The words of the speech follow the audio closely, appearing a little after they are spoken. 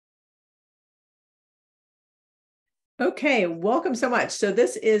Okay, welcome so much. So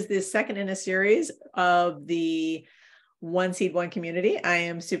this is the second in a series of the One Seed, One Community. I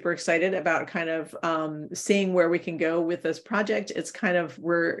am super excited about kind of seeing where we can go with this project. It's kind of,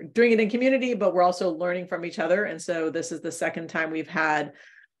 we're doing it in community, but we're also learning from each other. And so this is the second time we've had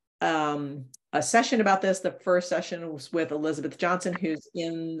a session about this. The first session was with Elizabeth Johnson, who's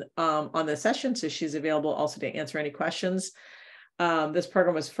in on the session. So she's available also to answer any questions. This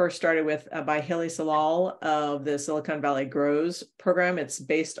program was first started with by Hilly Salal of the Silicon Valley Grows program. It's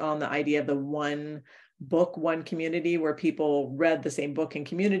based on the idea of the one book, one community, where people read the same book in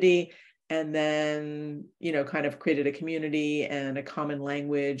community and then, you know, kind of created a community and a common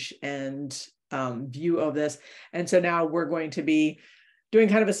language and view of this. And so now we're going to be doing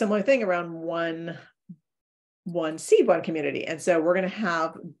kind of a similar thing around one seed, one community. And so we're going to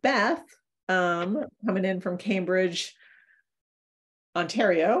have Beth coming in from Cambridge,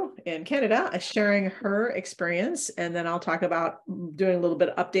 Ontario in Canada, sharing her experience. And then I'll talk about doing a little bit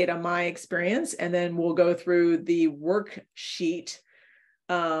of update on my experience. And then we'll go through the worksheet.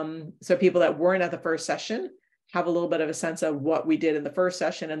 So people that weren't at the first session have a little bit of a sense of what we did in the first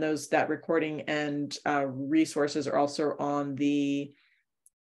session, and that recording and resources are also on the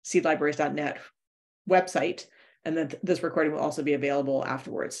seedlibraries.net website. And then this recording will also be available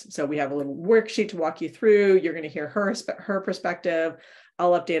afterwards. So we have a little worksheet to walk you through. You're going to hear her perspective.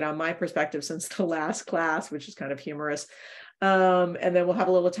 I'll update on my perspective since the last class, which is kind of humorous. And then we'll have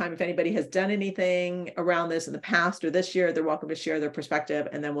a little time. If anybody has done anything around this in the past or this year, they're welcome to share their perspective.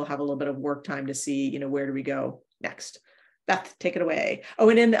 And then we'll have a little bit of work time to see, you know, where do we go next? Beth, take it away. Oh,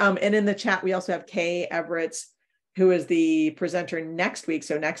 and in the chat, we also have Kay Everett, who is the presenter next week.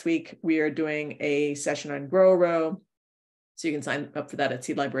 So next week, we are doing a session on Grow Row. So you can sign up for that at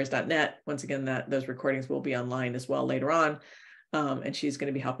seedlibraries.net. Once again, those recordings will be online as well later on. And she's going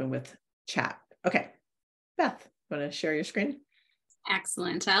to be helping with chat. Okay, Beth, want to share your screen?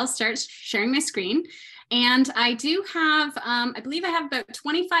 Excellent. I'll start sharing my screen. And I do have, I believe I have about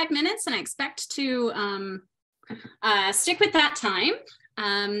 25 minutes, and I expect to stick with that time.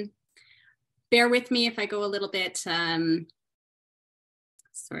 Bear with me if I go a little bit, sorry,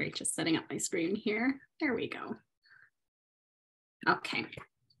 just setting up my screen here. There we go. Okay.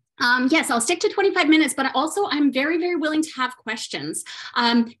 Yes, I'll stick to 25 minutes, but also I'm very, very willing to have questions.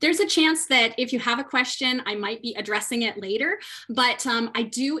 There's a chance that if you have a question, I might be addressing it later, but I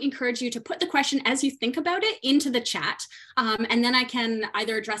do encourage you to put the question as you think about it into the chat, and then I can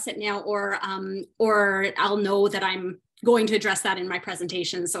either address it now or I'll know that I'm going to address that in my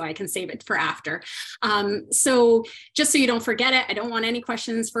presentation so I can save it for after. So just so you don't forget it, I don't want any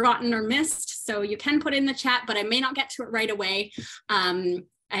questions forgotten or missed. So you can put it in the chat, but I may not get to it right away.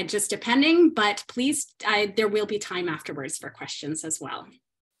 Just depending, but please, there will be time afterwards for questions as well.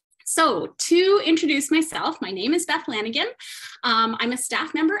 So to introduce myself, my name is Beth Lanigan. I'm a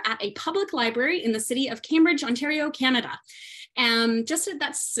staff member at a public library in the city of Cambridge, Ontario, Canada. Just so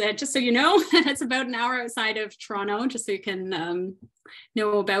you know, that's about an hour outside of Toronto, just so you can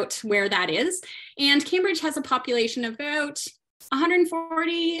know about where that is. And Cambridge has a population of about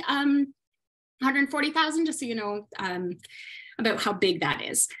 140,000, just so you know about how big that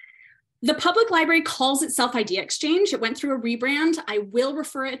is. The public library calls itself Idea Exchange. It went through a rebrand. I will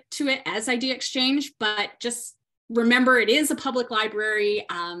refer to it as Idea Exchange, but just remember it is a public library,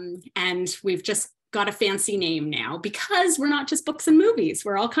 and we've just got a fancy name now because we're not just books and movies.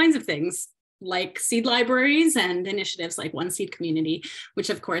 We're all kinds of things like seed libraries and initiatives like One Seed Community, which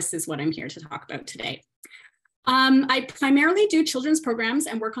of course is what I'm here to talk about today. I primarily do children's programs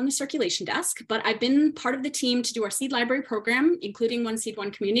and work on the circulation desk, but I've been part of the team to do our seed library program, including One Seed,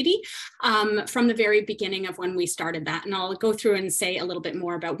 One Community, from the very beginning of when we started that. And I'll go through and say a little bit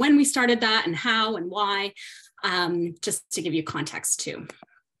more about when we started that and how and why, just to give you context too.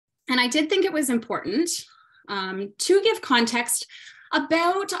 And I did think it was important to give context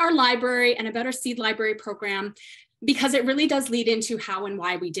about our library and about our seed library program, because it really does lead into how and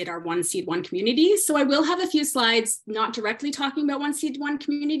why we did our One Seed, One Community. So I will have a few slides not directly talking about One Seed, One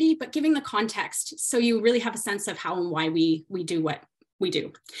Community, but giving the context so you really have a sense of how and why we do what we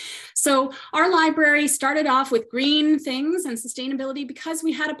do. So our library started off with green things and sustainability because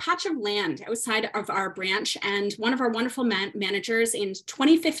we had a patch of land outside of our branch, and one of our wonderful managers in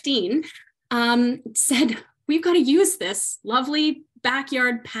 2015 said, we've got to use this lovely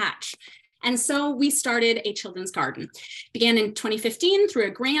backyard patch. And so we started a children's garden. Began in 2015 through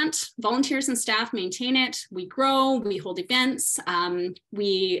a grant. Volunteers and staff maintain it. We grow, we hold events.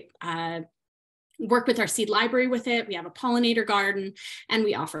 We work with our seed library with it. We have a pollinator garden, and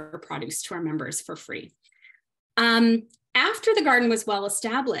we offer produce to our members for free. After the garden was well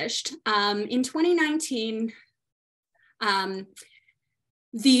established, in 2019,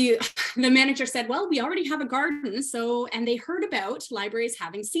 The manager said, well, we already have a garden. So, and they heard about libraries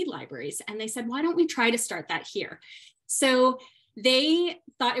having seed libraries. And they said, why don't we try to start that here? So they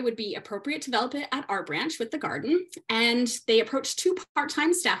thought it would be appropriate to develop it at our branch with the garden. And they approached 2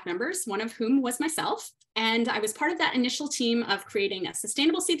 part-time staff members, one of whom was myself. And I was part of that initial team of creating a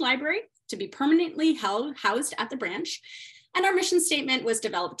sustainable seed library to be permanently housed at the branch. And our mission statement was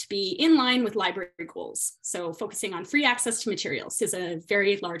developed to be in line with library goals. So focusing on free access to materials is a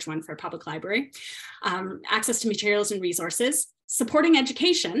very large one for a public library. Access to materials and resources, supporting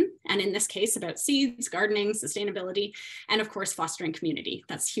education, and in this case about seeds, gardening, sustainability, and of course, fostering community.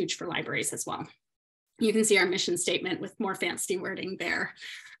 That's huge for libraries as well. You can see our mission statement with more fancy wording there.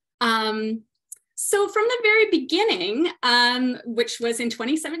 So from the very beginning, which was in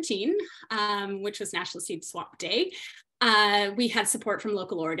 2017, which was National Seed Swap Day, we had support from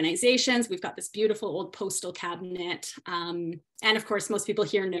local organizations. We've got this beautiful old postal cabinet. And of course, most people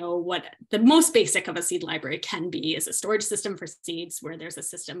here know what the most basic of a seed library can be is a storage system for seeds where there's a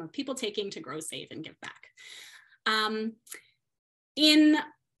system of people taking to grow, save, and give back. In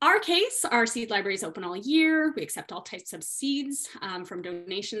our case, our seed library is open all year. We accept all types of seeds from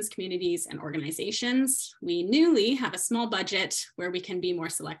donations, communities, and organizations. We newly have a small budget where we can be more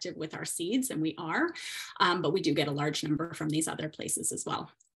selective with our seeds, and we are, but we do get a large number from these other places as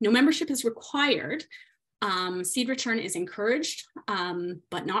well. No membership is required. Seed return is encouraged,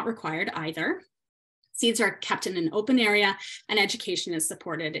 but not required either. Seeds are kept in an open area, and education is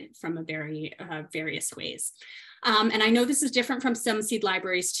supported from a various ways. And I know this is different from some seed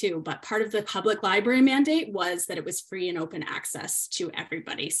libraries too, but part of the public library mandate was that it was free and open access to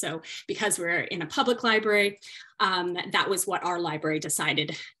everybody. So because we're in a public library, that was what our library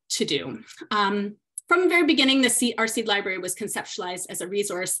decided to do. From the very beginning, our seed library was conceptualized as a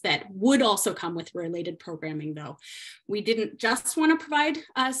resource that would also come with related programming though. We didn't just want to provide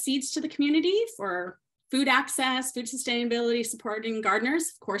seeds to the community for food access, food sustainability, supporting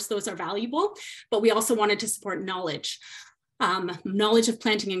gardeners. Of course, those are valuable, but we also wanted to support knowledge. Knowledge of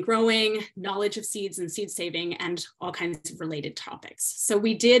planting and growing, knowledge of seeds and seed saving, and all kinds of related topics. So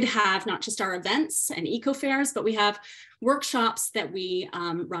we did have not just our events and eco fairs, but we have workshops that we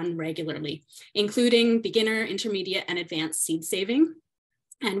run regularly, including beginner, intermediate, and advanced seed saving.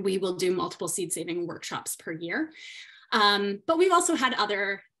 And we will do multiple seed saving workshops per year. But we've also had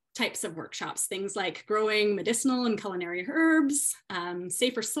other types of workshops, things like growing medicinal and culinary herbs,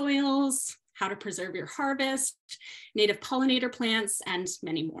 safer soils, how to preserve your harvest, native pollinator plants, and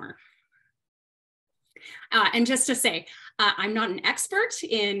many more. And just to say, I'm not an expert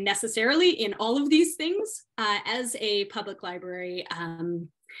necessarily in all of these things. As a public library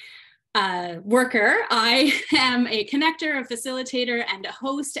worker, I am a connector, a facilitator, and a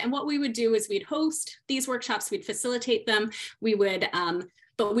host. And what we would do is we'd host these workshops, we'd facilitate them,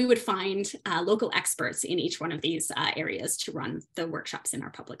 but we would find local experts in each one of these areas to run the workshops in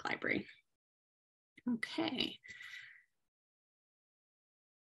our public library. Okay.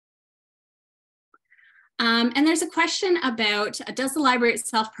 And there's a question about, does the library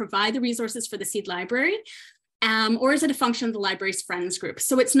itself provide the resources for the seed library? Or is it a function of the library's friends group?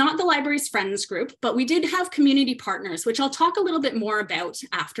 So it's not the library's friends group, but we did have community partners, which I'll talk a little bit more about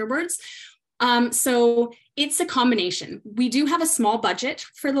afterwards. So it's a combination. We do have a small budget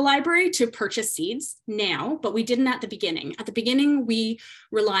for the library to purchase seeds now, but we didn't at the beginning. At the beginning, we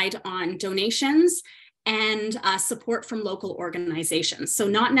relied on donations and support from local organizations. So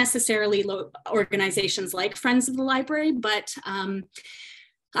not necessarily organizations like Friends of the Library, but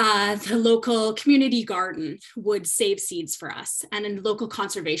the local community garden would save seeds for us, and a local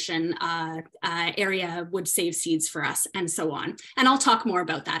conservation area would save seeds for us, and so on. And I'll talk more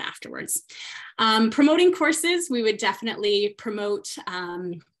about that afterwards. Promoting courses, we would definitely promote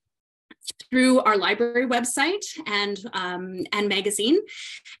through our library website and magazine.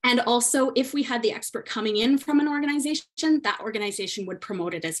 And also, if we had the expert coming in from an organization, that organization would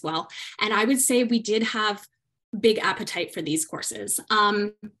promote it as well. And I would say we did have big appetite for these courses.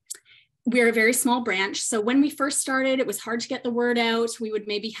 We're a very small branch. So when we first started, it was hard to get the word out. We would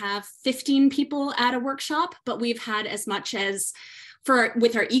maybe have 15 people at a workshop, but we've had as much as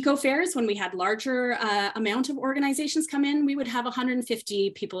with our eco fairs, when we had larger amount of organizations come in, we would have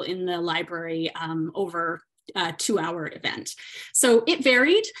 150 people in the library over a 2-hour event. So it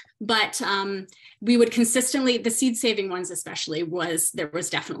varied, but we would consistently, the seed saving ones especially, there was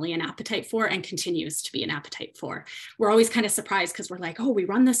definitely an appetite for, and continues to be an appetite for. We're always kind of surprised because we're like, oh, we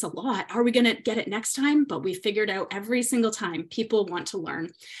run this a lot. Are we going to get it next time? But we figured out every single time people want to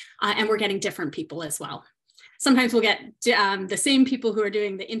learn, and we're getting different people as well. sometimes we'll get the same people who are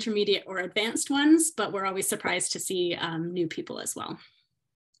doing the intermediate or advanced ones, but we're always surprised to see new people as well.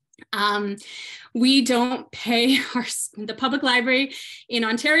 We don't pay the public library in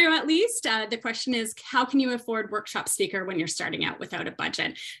Ontario, at least. The question is, how can you afford workshop speaker when you're starting out without a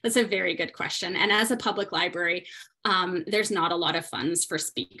budget? That's a very good question. And as a public library, there's not a lot of funds for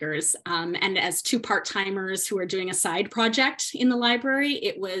speakers. And as two part-timers who are doing a side project in the library,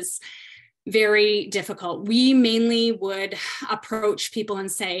 it was very difficult. We mainly would approach people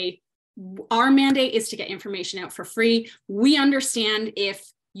and say, our mandate is to get information out for free. We understand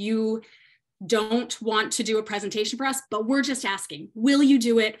if you don't want to do a presentation for us, but we're just asking, will you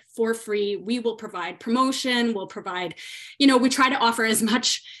do it for free? We will provide promotion, we'll provide, we try to offer as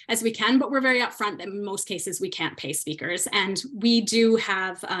much as we can, but we're very upfront that in most cases we can't pay speakers. And we do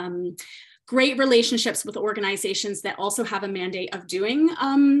have great relationships with organizations that also have a mandate of doing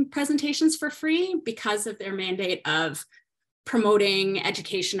presentations for free because of their mandate of promoting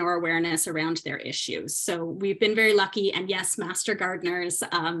education or awareness around their issues. So we've been very lucky, and yes, Master Gardeners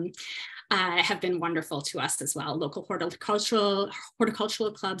have been wonderful to us as well. Local horticultural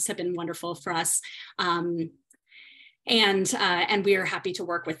clubs have been wonderful for us. And we are happy to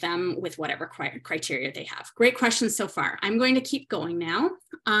work with them with whatever criteria they have. Great questions so far. I'm going to keep going now.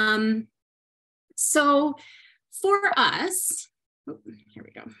 So for us, here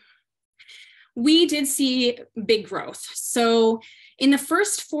we go. We did see big growth. So in the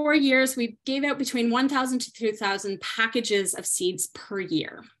first 4 years, we gave out between 1,000 to 2,000 packages of seeds per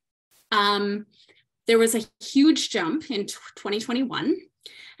year. There was a huge jump in 2021.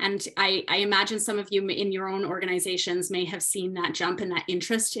 And I imagine some of you in your own organizations may have seen that jump and that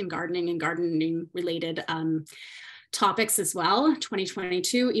interest in gardening and gardening related topics as well.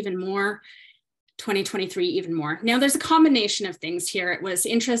 2022, even more. 2023, even more. Now, there's a combination of things here. It was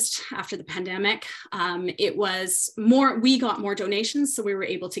interest after the pandemic. It was more, we got more donations, so we were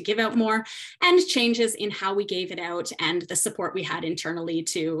able to give out more, and changes in how we gave it out and the support we had internally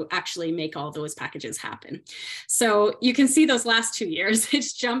to actually make all those packages happen. So you can see those last 2 years,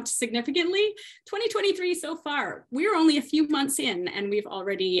 it's jumped significantly. 2023 so far, we're only a few months in, and we've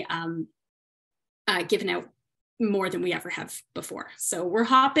already given out more than we ever have before. So we're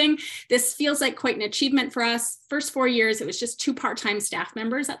hopping. This feels like quite an achievement for us. First 4 years, it was just 2 part-time staff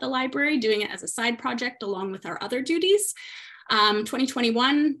members at the library doing it as a side project along with our other duties.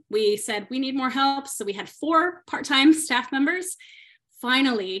 2021, we said we need more help. So we had 4 part-time staff members.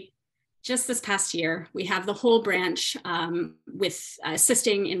 Finally, just this past year, we have the whole branch with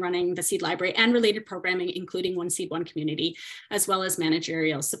assisting in running the Seed Library and related programming, including One Seed, One Community, as well as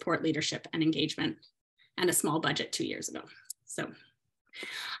managerial support, leadership, and engagement, and a small budget 2 years ago. So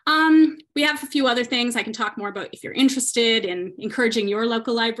we have a few other things I can talk more about if you're interested in encouraging your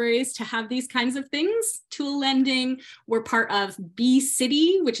local libraries to have these kinds of things. Tool lending, we're part of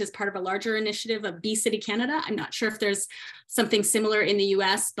B-City, which is part of a larger initiative of B-City Canada. I'm not sure if there's something similar in the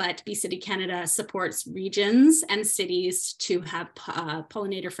US, but B-City Canada supports regions and cities to have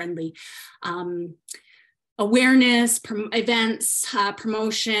pollinator-friendly awareness, events,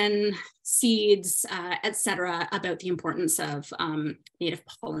 promotion, seeds, etc., about the importance of native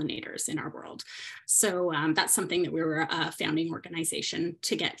pollinators in our world. So that's something that we were a founding organization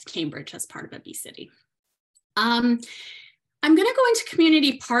to get Cambridge as part of a B-City. I'm going to go into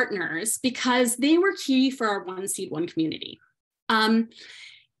community partners because they were key for our One Seed, One Community.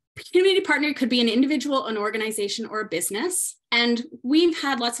 Community partner could be an individual, an organization, or a business. And we've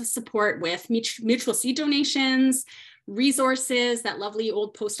had lots of support with mutual seed donations, resources. That lovely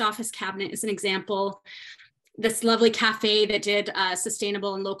old post office cabinet is an example. This lovely cafe that did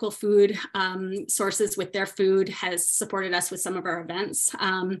sustainable and local food sources with their food has supported us with some of our events.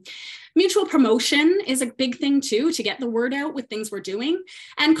 Mutual promotion is a big thing too, to get the word out with things we're doing,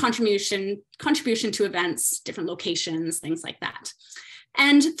 and contribution to events, different locations, things like that.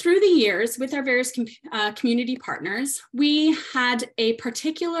 And through the years, with our various community partners, we had a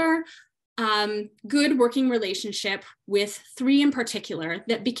particular good working relationship with 3 in particular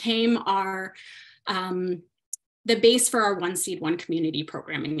that became our the base for our One Seed, One Community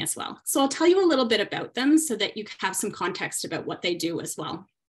programming as well. So I'll tell you a little bit about them so that you have some context about what they do as well.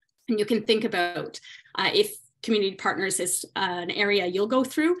 And you can think about if community partners is an area you'll go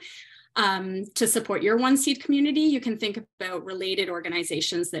through. To support your One Seed community, you can think about related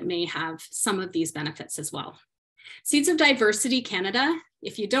organizations that may have some of these benefits as well. Seeds of Diversity Canada,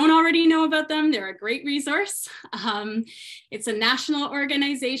 if you don't already know about them, they're a great resource. It's a national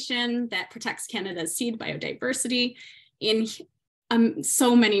organization that protects Canada's seed biodiversity in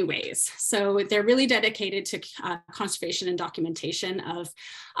so many ways. So they're really dedicated to conservation and documentation of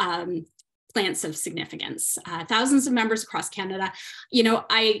plants of significance, thousands of members across Canada. You know,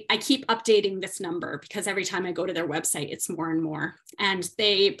 I keep updating this number because every time I go to their website, it's more and more. And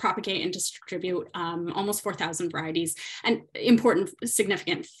they propagate and distribute almost 4,000 varieties and important,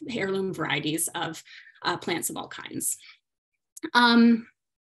 significant heirloom varieties of plants of all kinds.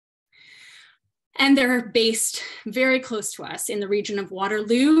 And they're based very close to us in the region of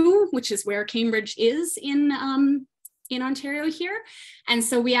Waterloo, which is where Cambridge is in Ontario here. And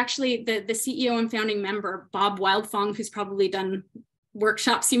so we actually, the CEO and founding member, Bob Wildfong, who's probably done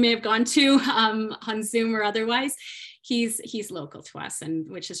workshops you may have gone to on Zoom or otherwise, he's local to us,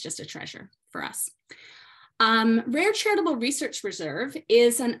 and which is just a treasure for us. Rare Charitable Research Reserve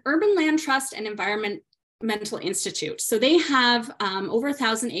is an urban land trust and environmental institute. So they have over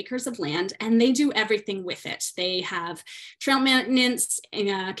 1,000 acres of land, and they do everything with it. They have trail maintenance,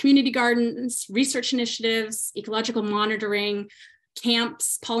 community gardens, research initiatives, ecological monitoring,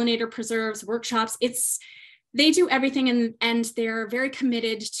 camps, pollinator preserves, workshops. They do everything, and they're very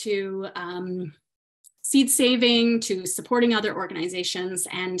committed to seed saving, to supporting other organizations,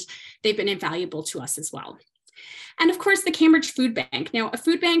 and they've been invaluable to us as well. And of course, the Cambridge Food Bank. Now, a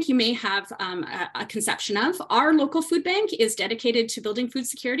food bank you may have a conception of. Our local food bank is dedicated to building food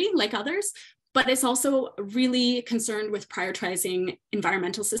security like others, but it's also really concerned with prioritizing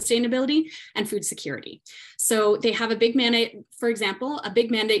environmental sustainability and food security. So they have a big mandate, for example, a big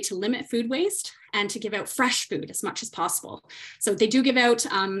mandate to limit food waste and to give out fresh food as much as possible. So they do give out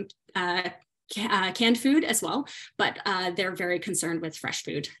canned food as well, but they're very concerned with fresh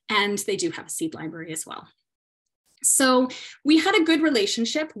food, and they do have a seed library as well. So we had a good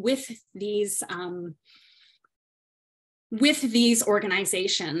relationship with these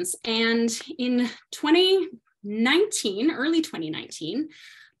organizations. And in 2019, early 2019,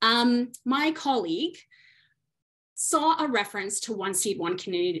 my colleague saw a reference to One Seed, One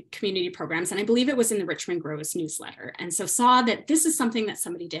Community programs, and I believe it was in the Richmond Grows newsletter. And so saw that this is something that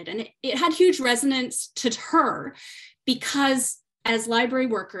somebody did, and it had huge resonance to her, because as library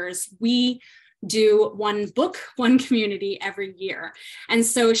workers, we do one book, one community every year. And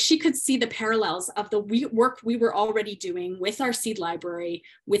so she could see the parallels of the work we were already doing with our seed library,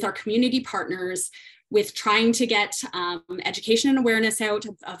 with our community partners, with trying to get education and awareness out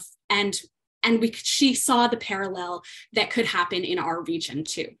of, she saw the parallel that could happen in our region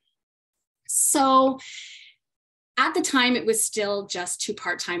too. So at the time, it was still just 2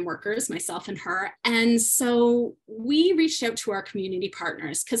 part-time workers, myself and her. And so we reached out to our community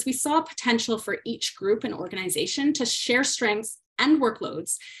partners because we saw potential for each group and organization to share strengths and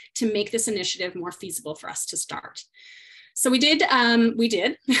workloads to make this initiative more feasible for us to start. So we did, and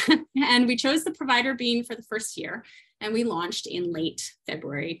we chose the Provider Bean for the first year, and we launched in late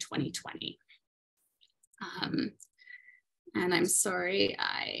February 2020. And I'm sorry,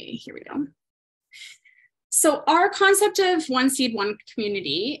 here we go. So our concept of One Seed, One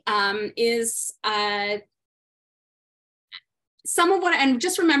Community is some of what, and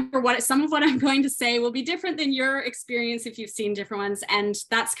just remember some of what I'm going to say will be different than your experience if you've seen different ones. And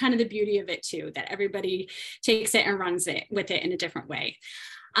that's kind of the beauty of it too, that everybody takes it and runs it with it in a different way.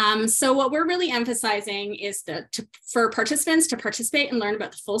 So what we're really emphasizing is for participants to participate and learn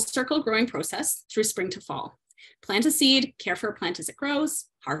about the full circle growing process through spring to fall. Plant a seed, care for a plant as it grows,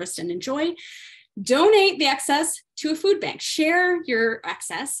 harvest and enjoy. Donate the excess to a food bank, share your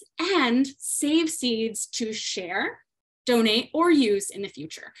excess, and save seeds to share, donate, or use in the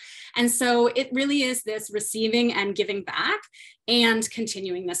future. And so it really is this receiving and giving back and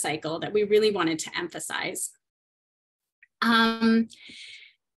continuing the cycle that we really wanted to emphasize.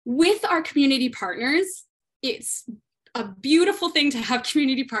 With our community partners, it's a beautiful thing to have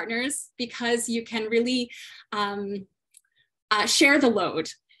community partners because you can really share the load.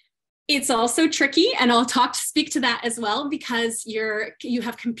 It's also tricky, and I'll speak to that as well, because you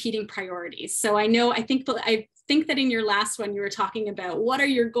have competing priorities. So I think that in your last one, you were talking about what are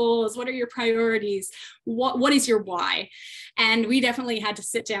your goals, what are your priorities, what is your why? And we definitely had to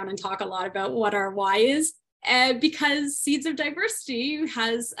sit down and talk a lot about what our why is, because Seeds of Diversity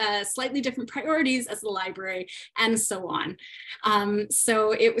has slightly different priorities as the library, and so on.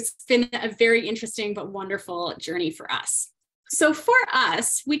 So it's been a very interesting but wonderful journey for us. So for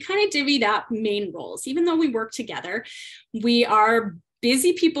us, we kind of divvied up main roles. Even though we work together, we are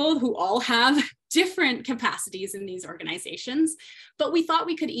busy people who all have different capacities in these organizations, but we thought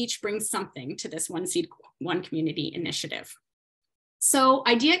we could each bring something to this One Seed, One Community initiative. So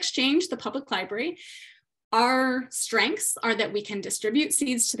Idea Exchange, the public library, our strengths are that we can distribute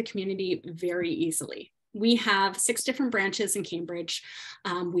seeds to the community very easily. We have 6 different branches in Cambridge.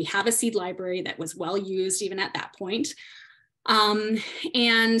 We have a seed library that was well used even at that point.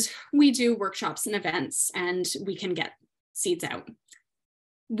 And we do workshops and events, and we can get seeds out.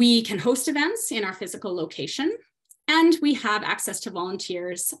 We can host events in our physical location, and we have access to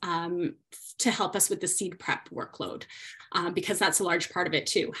volunteers to help us with the seed prep workload, because that's a large part of it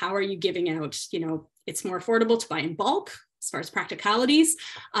too. How are you giving out, it's more affordable to buy in bulk as far as practicalities,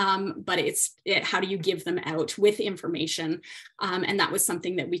 but how do you give them out with information? And that was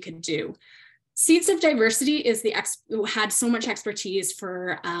something that we could do. Seeds of Diversity had so much expertise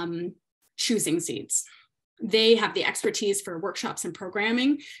for choosing seeds. They have the expertise for workshops and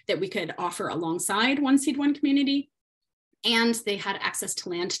programming that we could offer alongside One Seed, One Community. And they had access to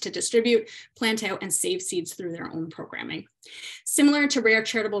land to distribute, plant out, and save seeds through their own programming. Similar to Rare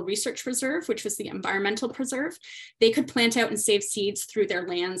Charitable Research Reserve, which was the environmental preserve, they could plant out and save seeds through their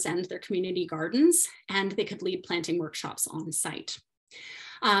lands and their community gardens, and they could lead planting workshops on site.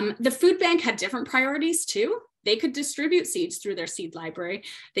 The food bank had different priorities too. They could distribute seeds through their seed library.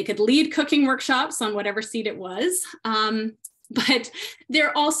 They could lead cooking workshops on whatever seed it was. But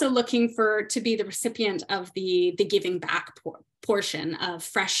they're also looking to be the recipient of the giving back portion of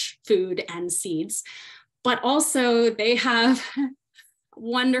fresh food and seeds. But also they have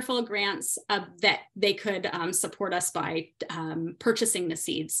wonderful grants that they could support us by purchasing the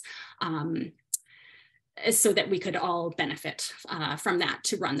seeds, so that we could all benefit from that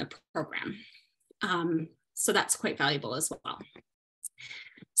to run the program. So that's quite valuable as well.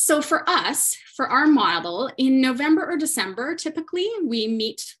 So for us, for our model, in November or December, typically we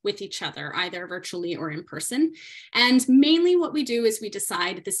meet with each other, either virtually or in person. And mainly what we do is we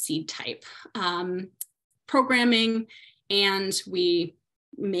decide the seed type, programming, and we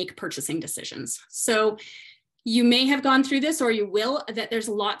make purchasing decisions. So you may have gone through this, or you will, that there's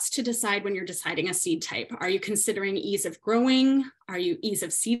lots to decide when you're deciding a seed type. Are you considering ease of growing? Are you ease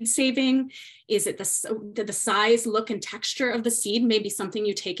of seed saving? Is it the size, look, and texture of the seed may be something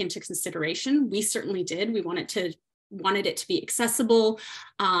you take into consideration? We certainly did. We wanted it to be accessible,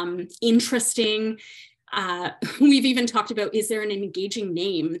 interesting. We've even talked about, is there an engaging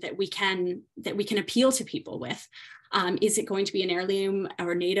name that we can appeal to people with? Is it going to be an heirloom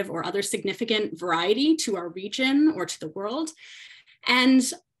or native or other significant variety to our region or to the world? And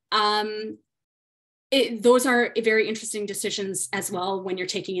those are very interesting decisions as well when you're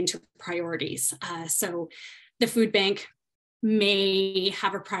taking into priorities. So the food bank may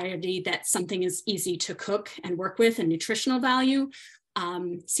have a priority that something is easy to cook and work with and nutritional value.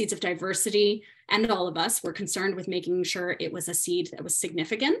 Seeds of Diversity and all of us were concerned with making sure it was a seed that was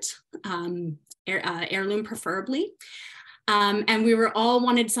significant, heirloom preferably. And we were all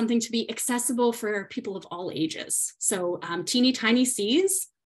wanted something to be accessible for people of all ages. So teeny tiny seeds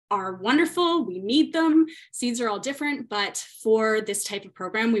are wonderful. We need them. Seeds are all different, but for this type of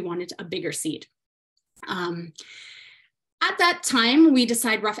program, we wanted a bigger seed. At that time, we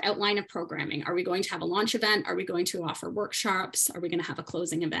decide rough outline of programming. Are we going to have a launch event? Are we going to offer workshops? Are we going to have a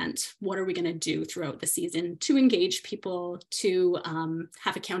closing event? What are we going to do throughout the season to engage people, to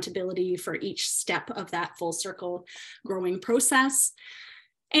have accountability for each step of that full circle growing process?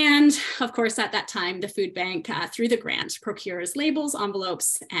 And of course, at that time, the food bank, through the grant, procures labels,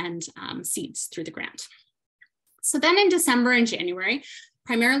 envelopes, and seeds through the grant. So then in December and January,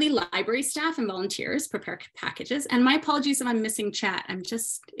 primarily library staff and volunteers prepare packages. And my apologies if I'm missing chat.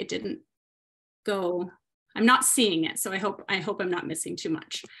 It didn't go, I'm not seeing it. So I hope I'm not missing too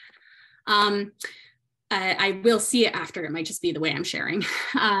much. I will see it after. It might just be the way I'm sharing.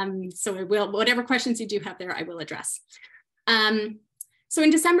 So I will, whatever questions you do have there, I will address. So in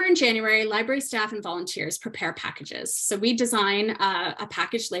December and January, library staff and volunteers prepare packages. So we design a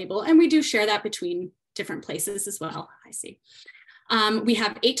package label, and we do share that between different places as well. I see. We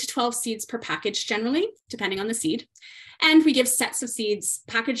have 8 to 12 seeds per package generally, depending on the seed. And we give sets of seeds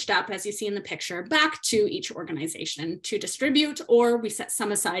packaged up, as you see in the picture, back to each organization to distribute, or we set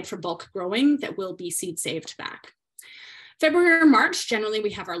some aside for bulk growing that will be seed saved back. February or March, generally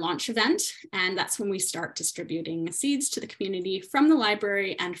we have our launch event, and that's when we start distributing seeds to the community from the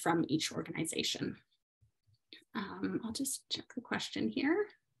library and from each organization. I'll just check the question here.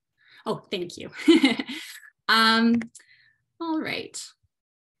 Oh, thank you. All right.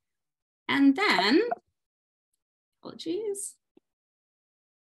 And then, apologies.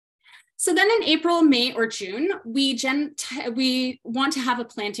 So then in April, May, or June, we want to have a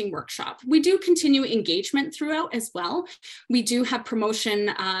planting workshop. We do continue engagement throughout as well. We do have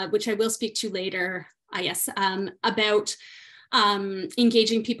promotion, which I will speak to later, about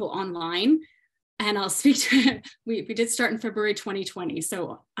engaging people online. And I'll speak to, we did start in February 2020.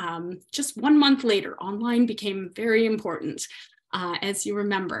 So just 1 month later, online became very important, as you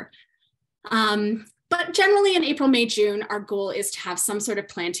remember. But generally in April, May, June, our goal is to have some sort of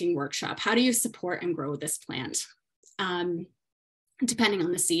planting workshop. How do you support and grow this plant? Depending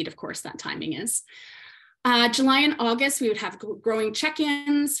on the seed, of course, that timing is. July and August, we would have growing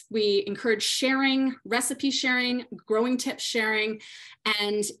check-ins. We encourage sharing, recipe sharing, growing tips sharing,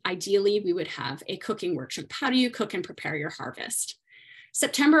 and ideally we would have a cooking workshop. How do you cook and prepare your harvest?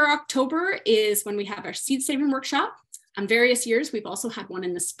 September, October is when we have our seed saving workshop. On various years, we've also had one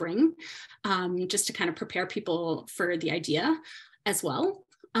in the spring, just to kind of prepare people for the idea as well.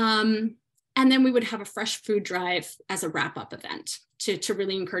 And then we would have a fresh food drive as a wrap-up event to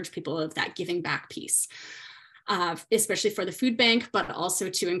really encourage people of that giving back piece, especially for the food bank, but also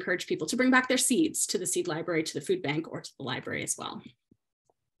to encourage people to bring back their seeds to the seed library, to the food bank, or to the library as well.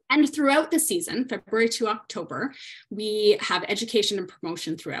 And throughout the season, February to October, we have education and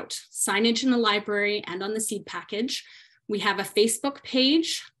promotion throughout. Signage in the library and on the seed package. We have a Facebook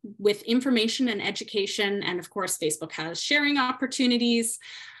page with information and education. And of course, Facebook has sharing opportunities.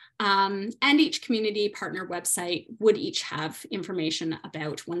 And each community partner website would each have information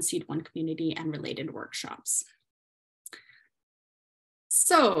about One Seed, One Community and related workshops.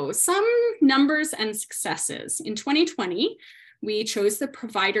 So some numbers and successes. In 2020, we chose the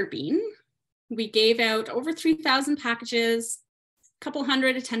provider bean. We gave out over 3,000 packages, a couple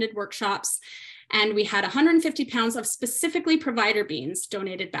hundred attended workshops, and we had 150 pounds of specifically provider beans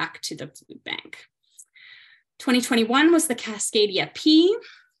donated back to the food bank. 2021 was the Cascadia pea.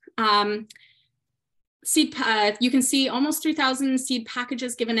 You can see almost 3,000 seed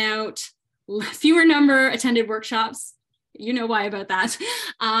packages given out, fewer number attended workshops. You know why about that.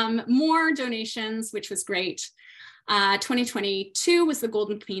 More donations, which was great. 2022 was the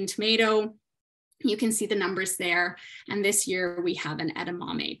Golden Queen tomato. You can see the numbers there. And this year we have an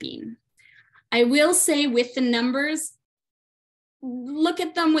edamame bean. I will say with the numbers, look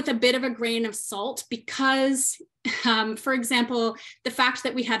at them with a bit of a grain of salt because, for example, the fact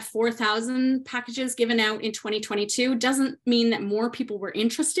that we had 4,000 packages given out in 2022 doesn't mean that more people were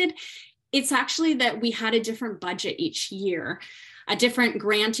interested. It's actually that we had a different budget each year, a different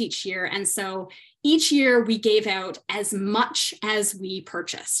grant each year. And so each year we gave out as much as we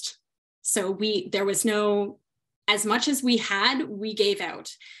purchased. So there was no, as much as we had, we gave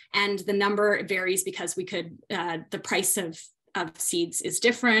out. And the number varies because we could, the price of seeds is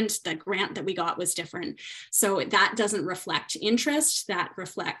different. The grant that we got was different. So that doesn't reflect interest, that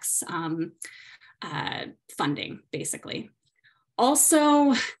reflects funding, basically.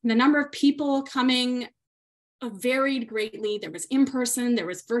 Also, the number of people coming varied greatly. There was in-person, there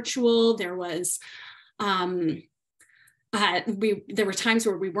was virtual, there was, there were times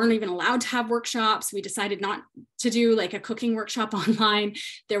where we weren't even allowed to have workshops. We decided not to do like a cooking workshop online.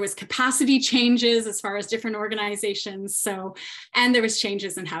 There was capacity changes as far as different organizations. So, and there was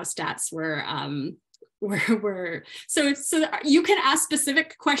changes in how stats were, so you can ask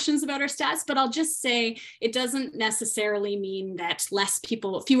specific questions about our stats, but I'll just say it doesn't necessarily mean that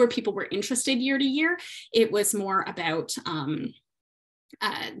fewer people were interested year to year. It was more about,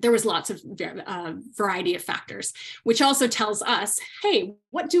 there was lots of variety of factors, which also tells us, hey,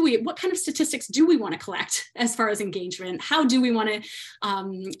 what kind of statistics do we want to collect as far as engagement? How do we want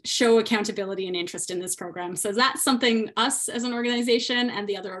to show accountability and interest in this program? So that's something us as an organization and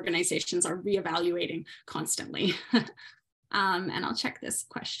the other organizations are reevaluating constantly. And I'll check this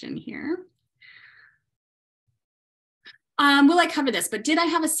question here. Will I cover this? But did I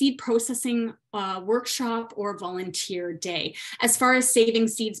have a seed processing workshop or volunteer day? As far as saving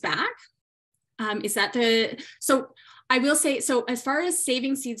seeds back, is that so I will say, so as far as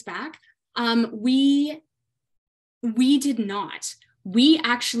saving seeds back, we did not. We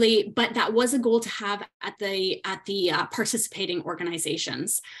actually, but that was a goal to have at the participating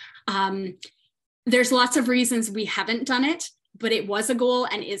organizations. There's lots of reasons we haven't done it, but it was a goal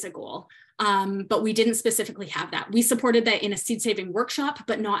and is a goal. But we didn't specifically have that. We supported that in a seed saving workshop,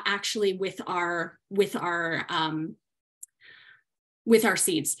 but not actually with our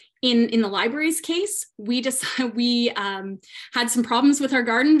seeds. In the library's case, we had some problems with our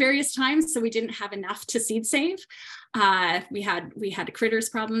garden various times, so we didn't have enough to seed save. We had critters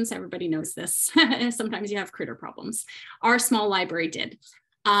problems. Everybody knows this. Sometimes you have critter problems. Our small library did.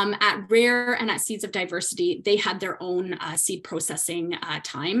 At Rare and at Seeds of Diversity, they had their own seed processing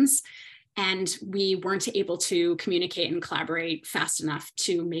times. And we weren't able to communicate and collaborate fast enough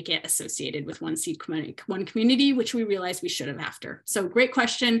to make it associated with One Seed, One Community, which we realized we should have after. So great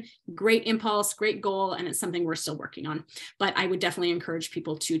question, great impulse, great goal, and it's something we're still working on. But I would definitely encourage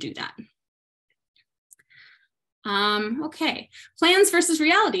people to do that. Okay, plans versus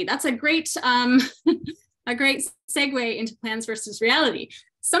reality. That's a great, a great segue into plans versus reality.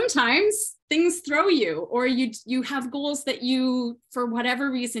 Sometimes things throw you, or you have goals that you, for whatever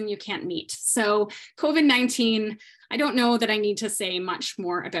reason, you can't meet. So COVID-19, I don't know that I need to say much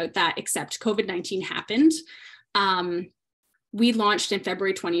more about that, except COVID-19 happened. We launched in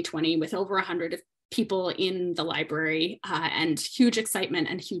February 2020 with over 100 people in the library, and huge excitement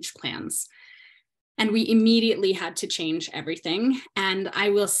and huge plans. And we immediately had to change everything. And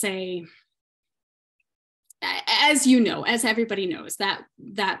I will say, as you know, as everybody knows, that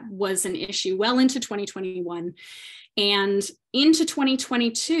was an issue well into 2021 and into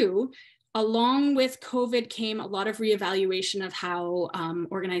 2022. Along with COVID came a lot of reevaluation of how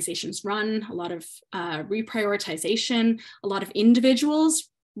organizations run, a lot of reprioritization, a lot of individuals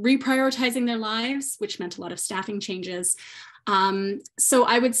reprioritizing their lives, which meant a lot of staffing changes. So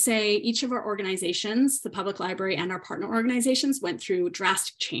I would say each of our organizations, the public library and our partner organizations, went through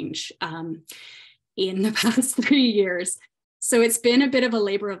drastic change in the past 3 years. So it's been a bit of a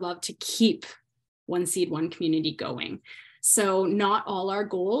labor of love to keep One Seed, One Community going. So not all our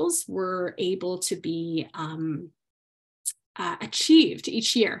goals were able to be achieved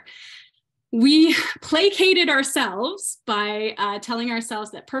each year. We placated ourselves by telling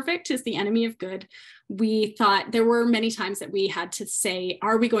ourselves that perfect is the enemy of good. We thought there were many times that we had to say,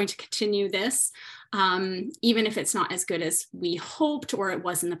 are we going to continue this? Even if it's not as good as we hoped or it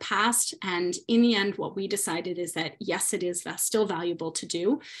was in the past. And in the end, what we decided is that, yes, it is still valuable to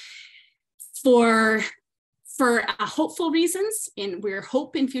do for hopeful reasons. And we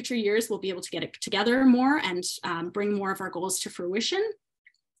hope in future years we'll be able to get it together more and bring more of our goals to fruition.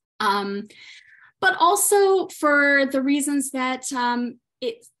 But also for the reasons that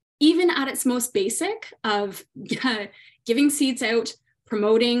it, even at its most basic of giving seeds out,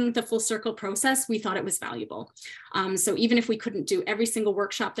 promoting the full circle process, we thought it was valuable. So even if we couldn't do every single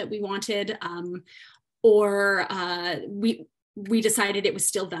workshop that we wanted, we decided it was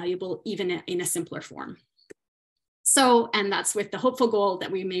still valuable even in a simpler form. So, and that's with the hopeful goal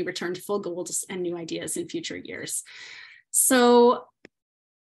that we may return to full goals and new ideas in future years. So,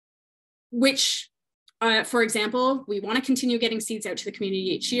 for example, we want to continue getting seeds out to the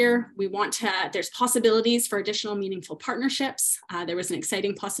community each year. We want to, there's possibilities for additional meaningful partnerships. There was an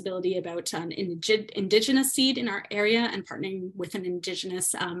exciting possibility about an Indigenous seed in our area and partnering with an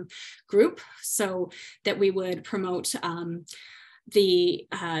Indigenous group so that we would promote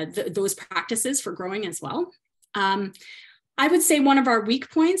those practices for growing as well. I would say one of our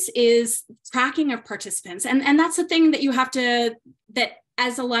weak points is tracking of participants. And that's a thing that you have to, that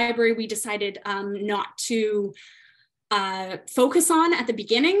as a library, we decided not to focus on at the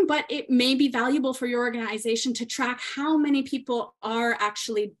beginning, but it may be valuable for your organization to track how many people are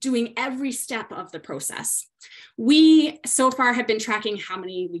actually doing every step of the process. We so far have been tracking how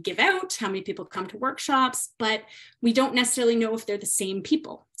many we give out, how many people come to workshops, but we don't necessarily know if they're the same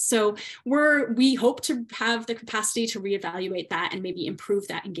people. So we hope to have the capacity to reevaluate that and maybe improve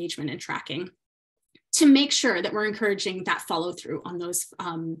that engagement and tracking to make sure that we're encouraging that follow through on those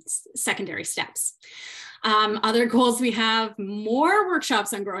secondary steps. Other goals, we have more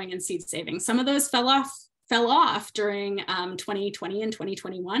workshops on growing and seed saving. Some of those fell off during 2020 and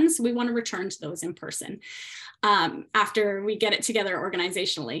 2021. So we want to return to those in person after we get it together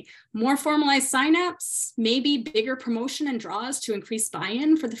organizationally. More formalized signups, maybe bigger promotion and draws to increase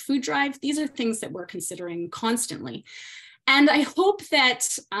buy-in for the food drive. These are things that we're considering constantly. And I hope that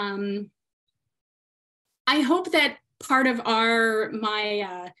part of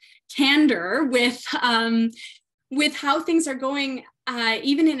my candor with how things are going,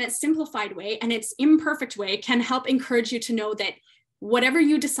 even in its simplified way and its imperfect way, can help encourage you to know that whatever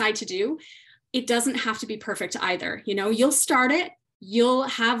you decide to do, it doesn't have to be perfect either. You know, you'll start it, you'll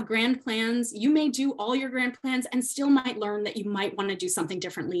have grand plans, you may do all your grand plans and still might learn that you might want to do something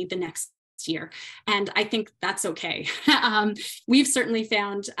differently the next year. And I think that's okay. We've certainly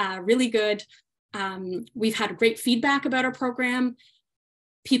found really good. We've had great feedback about our program.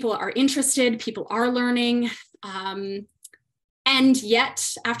 People are interested, people are learning. And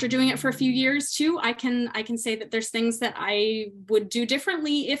yet, after doing it for a few years too, I can say that there's things that I would do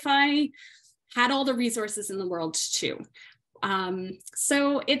differently if I had all the resources in the world too.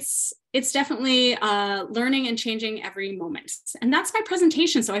 So it's definitely learning and changing every moment. And that's my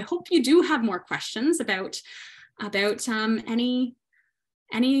presentation. So I hope you do have more questions about any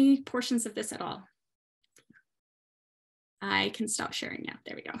portions of this at all. I can stop sharing now.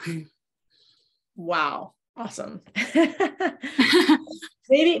 There we go. Wow. Awesome.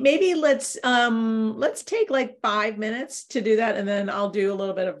 maybe let's take like 5 minutes to do that. And then I'll do a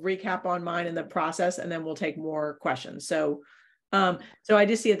little bit of recap on mine and the process, and then we'll take more questions. So So I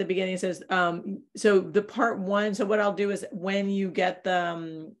just see at the beginning, it says, so the part one, so what I'll do is when you get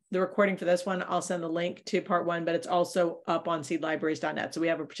the recording for this one, I'll send the link to part one, but it's also up on seedlibraries.net. So we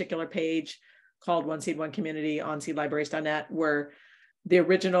have a particular page called One Seed, One Community on seedlibraries.net, where the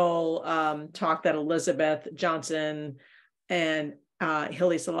original talk that Elizabeth Johnson and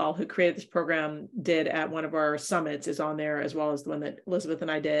Hilly Salal, who created this program, did at one of our summits is on there, as well as the one that Elizabeth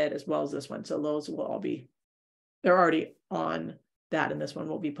and I did, as well as this one. So those will all be, they're already on that, and this one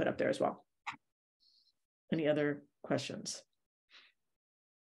will be put up there as well. Any other questions?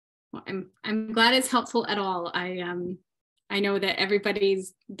 Well, I'm glad it's helpful at all. I know that everybody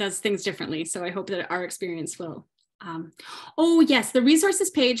does things differently, so I hope that our experience will. Oh yes, the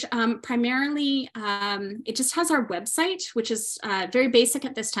resources page, primarily, it just has our website, which is very basic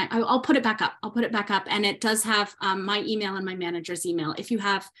at this time. I'll put it back up. I'll put it back up, and it does have my email and my manager's email. If you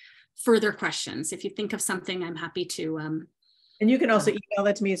have further questions, if you think of something, I'm happy to. And you can also email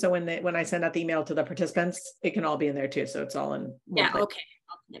that to me. So when I send out the email to the participants, it can all be in there too. So it's all in one place. Okay.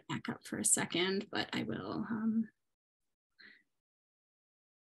 I'll put it back up for a second, but I will.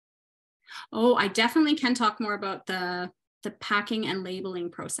 Oh, I definitely can talk more about the packing and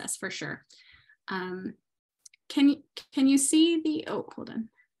labeling process for sure. Can you see the, oh, hold on.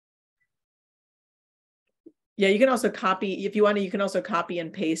 Yeah, you can also copy, if you want to, you can also copy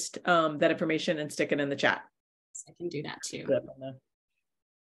and paste that information and stick it in the chat. I can do that too.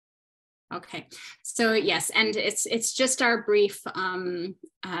 Okay, so yes, and it's just our brief,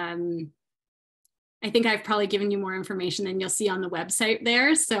 I think I've probably given you more information than you'll see on the website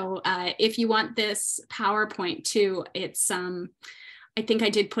there. So if you want this PowerPoint too, it's, I think I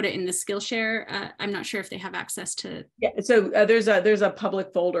did put it in the Skillshare. I'm not sure if they have access to. Yeah, so there's a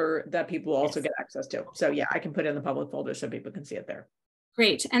public folder that people also get access to. So yeah, I can put it in the public folder so people can see it there.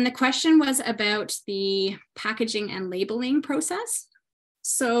 Great, and the question was about the packaging and labeling process.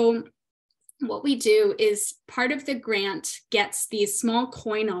 So what we do is part of the grant gets these small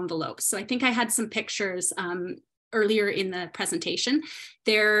coin envelopes. So I think I had some pictures earlier in the presentation.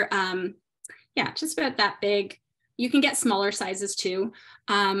 They're, yeah, just about that big. You can get smaller sizes too.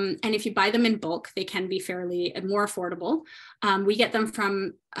 And if you buy them in bulk, they can be fairly more affordable. We get them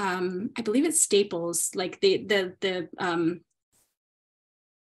from, I believe it's Staples, like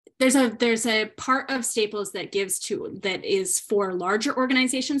there's a part of Staples that is for larger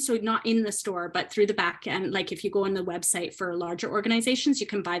organizations. So not in the store, but through the back end. Like if you go on the website for larger organizations, you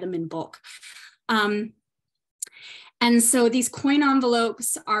can buy them in bulk. And so these coin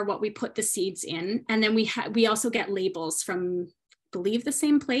envelopes are what we put the seeds in. And then we also get labels from, I believe, the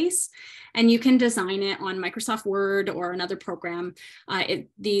same place. And you can design it on Microsoft Word or another program. When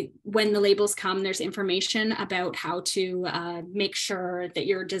the labels come, there's information about how to make sure that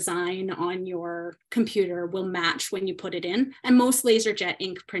your design on your computer will match when you put it in. And most LaserJet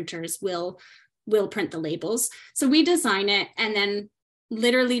ink printers will print the labels. So we design it and then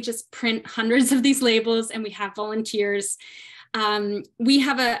literally just print hundreds of these labels, and we have volunteers. We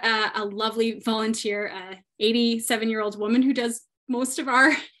have a lovely volunteer, 87-year-old woman who does most of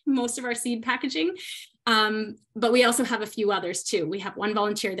our seed packaging. But we also have a few others too. We have one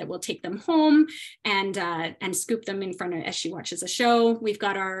volunteer that will take them home and scoop them in front of as she watches a show. We've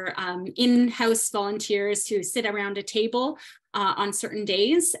got our in-house volunteers who sit around a table on certain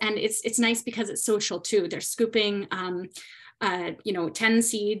days, and it's nice because it's social too. They're scooping 10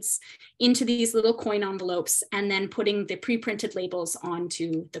 seeds into these little coin envelopes and then putting the pre-printed labels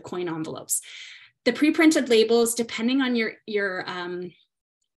onto the coin envelopes. The pre-printed labels, depending on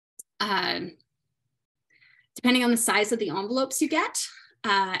depending on the size of the envelopes you get,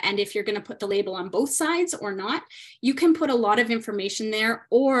 and if you're going to put the label on both sides or not, you can put a lot of information there.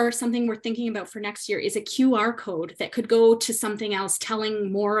 Or something we're thinking about for next year is a QR code that could go to something else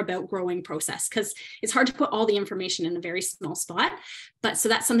telling more about growing process, because it's hard to put all the information in a very small spot. But so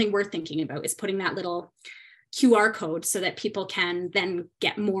that's something we're thinking about, is putting that little QR code so that people can then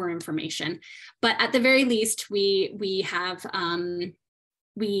get more information. But at the very least, we have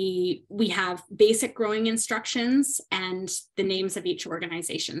basic growing instructions and the names of each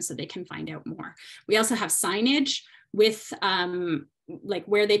organization so they can find out more. We also have signage with like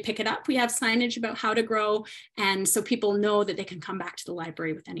where they pick it up. We have signage about how to grow, and so people know that they can come back to the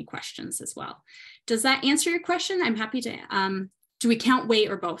library with any questions as well. Does that answer your question? I'm happy to. Do we count weight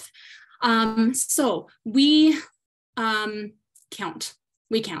or both? So we count.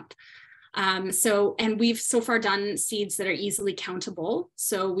 And we've so far done seeds that are easily countable.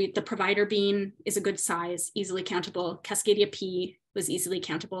 So the provider bean is a good size, easily countable. Cascadia pea was easily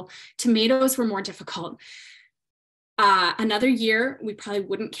countable. Tomatoes were more difficult. Another year, we probably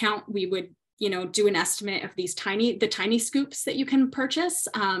wouldn't count. We would do an estimate of the tiny scoops that you can purchase,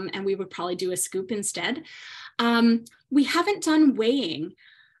 and we would probably do a scoop instead. We haven't done weighing.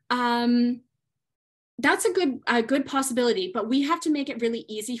 That's a good possibility, but we have to make it really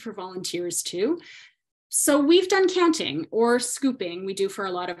easy for volunteers too. So we've done counting or scooping. We do for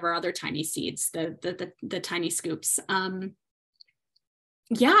a lot of our other tiny seeds, the tiny scoops.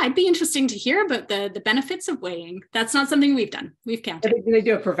 Yeah, it'd be interesting to hear about the benefits of weighing. That's not something we've done. We've counted. They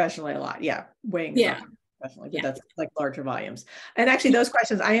do it professionally a lot. Yeah, weighing. Yeah. Professionally, but that's like larger volumes. And actually those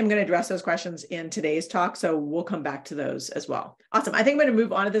questions, I am going to address those questions in today's talk. So we'll come back to those as well. Awesome. I think I'm going to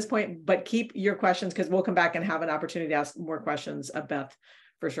move on at this point, but keep your questions because we'll come back and have an opportunity to ask more questions of Beth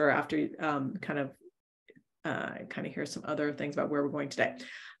for sure after kind of hear some other things about where we're going today.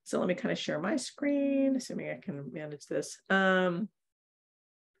 So let me kind of share my screen, assuming I can manage this.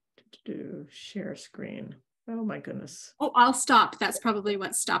 Share screen. Oh my goodness. Oh, I'll stop. That's probably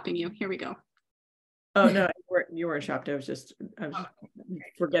what's stopping you. Here we go. Oh no, you weren't stopped. I was just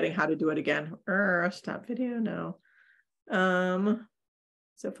forgetting how to do it again. Stop video. No.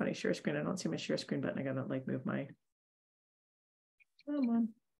 So funny. Share screen. I don't see my share screen button. I gotta like move my. Come on.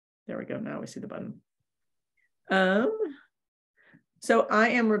 There we go. Now we see the button. So I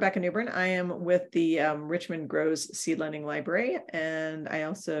am Rebecca Newbern. I am with the Richmond Grows Seed Lending Library, and I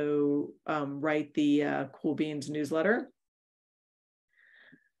also write the Cool Beans newsletter.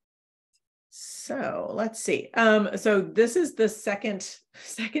 So let's see. So this is the second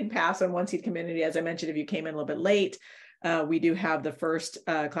pass on One Seed Community. As I mentioned, if you came in a little bit late, we do have the first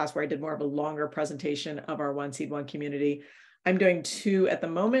class where I did more of a longer presentation of our One Seed One Community. I'm doing 2 at the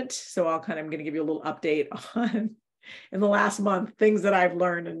moment, so I'm going to give you a little update on in the last month things that I've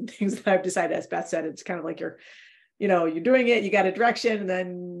learned and things that I've decided. As Beth said, it's kind of like you're doing it, you got a direction, and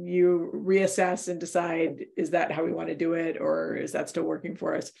then you reassess and decide, is that how we want to do it, or is that still working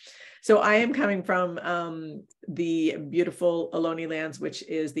for us? So I am coming from the beautiful Ohlone Lands, which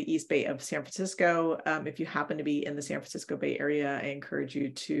is the East Bay of San Francisco. If you happen to be in the San Francisco Bay Area, I encourage you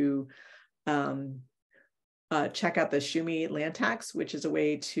to check out the Shumi land tax, which is a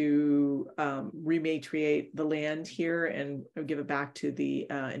way to rematriate the land here and give it back to the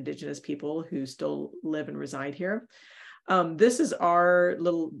indigenous people who still live and reside here. This is our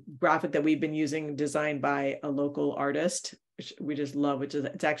little graphic that we've been using, designed by a local artist, which we just love,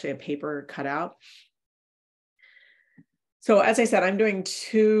 it's actually a paper cutout. So as I said, I'm doing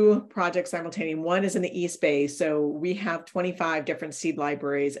 2 projects simultaneously. One is in the East Bay. So we have 25 different seed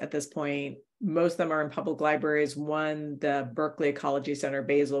libraries at this point. Most of them are in public libraries. One, the Berkeley Ecology Center,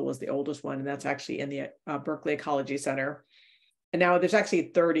 Basel, was the oldest one, and that's actually in the Berkeley Ecology Center. And now there's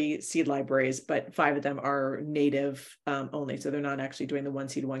actually 30 seed libraries, but 5 of them are native only. So they're not actually doing the One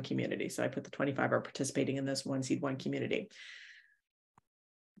Seed One Community. So I put the 25 are participating in this One Seed One Community.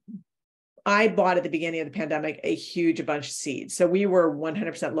 I bought at the beginning of the pandemic a huge bunch of seeds. So we were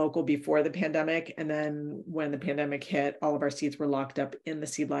 100% local before the pandemic. And then when the pandemic hit, all of our seeds were locked up in the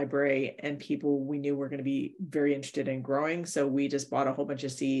seed library, and people we knew were going to be very interested in growing. So we just bought a whole bunch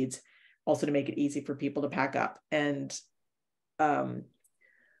of seeds also to make it easy for people to pack up. And I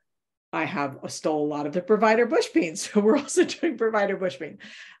have stole a lot of the provider bush beans. So we're also doing provider bush bean.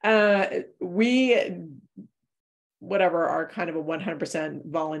 We are kind of a 100%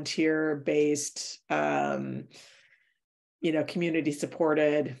 volunteer-based, community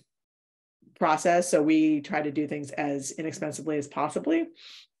supported process. So we try to do things as inexpensively as possibly.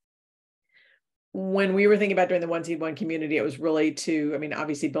 When we were thinking about doing the One Seed One Community, it was really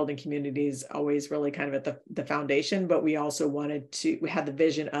obviously building communities always really kind of at the foundation, but we also we had the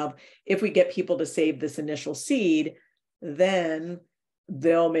vision of, if we get people to save this initial seed, then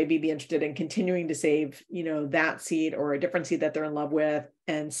they'll maybe be interested in continuing to save, that seed or a different seed that they're in love with.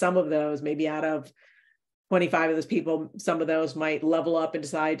 And some of those, maybe out of 25 of those people, some of those might level up and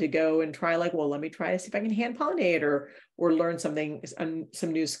decide to go and try, let me try to see if I can hand pollinate or learn some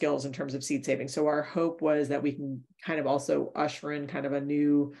new skills in terms of seed saving. So our hope was that we can kind of also usher in kind of a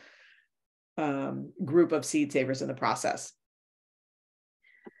new group of seed savers in the process.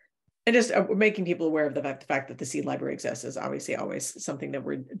 And just making people aware of the fact that the seed library exists is obviously always something that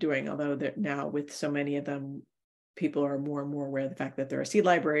we're doing, although that now with so many of them, people are more and more aware of the fact that there are seed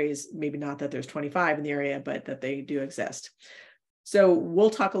libraries, maybe not that there's 25 in the area, but that they do exist. So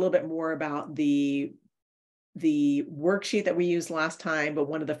we'll talk a little bit more about the worksheet that we used last time, but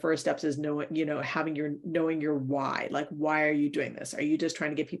one of the first steps is knowing your why. Like, why are you doing this? Are you just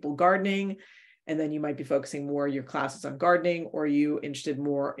trying to get people gardening? And then you might be focusing more your classes on gardening, or are you interested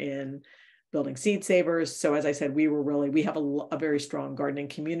more in building seed savers? So as I said, we have a very strong gardening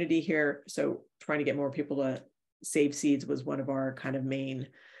community here. So trying to get more people to save seeds was one of our kind of main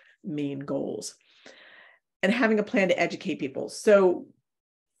main goals. And having a plan to educate people. So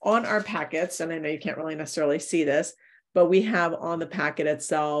on our packets, and I know you can't really necessarily see this, but we have on the packet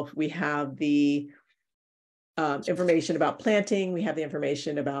itself, we have the information about planting, we have the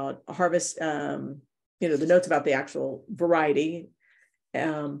information about harvest, the notes about the actual variety,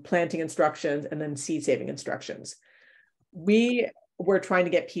 planting instructions, and then seed saving instructions. We were trying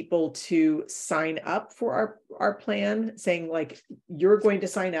to get people to sign up for our plan, saying like, you're going to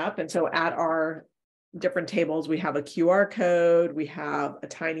sign up. And so at our different tables, we have a QR code, we have a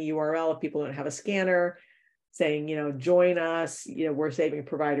tiny URL if people don't have a scanner, saying, join us, we're saving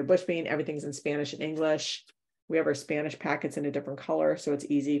provider bushbean, everything's in Spanish and English. We have our Spanish packets in a different color, so it's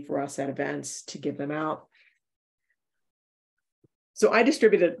easy for us at events to give them out. So I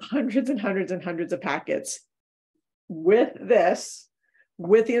distributed hundreds and hundreds and hundreds of packets with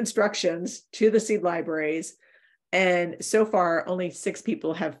the instructions to the seed libraries. And so far, only 6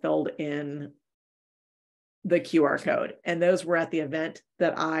 people have filled in the QR code. And those were at the event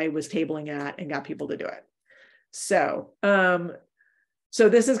that I was tabling at and got people to do it. So, so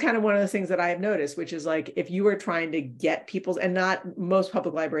this is kind of one of the things that I have noticed, which is like, if you are trying to get people's, and not most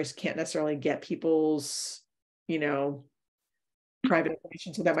public libraries can't necessarily get people's, private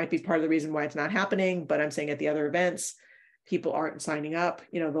information. So that might be part of the reason why it's not happening. But I'm saying at the other events, people aren't signing up,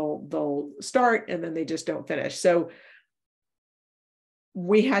 they'll start and then they just don't finish. So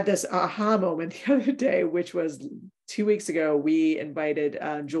we had this aha moment the other day, which was 2 weeks ago. We invited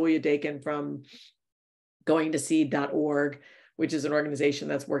Julia Dakin from goingtoseed.org, which is an organization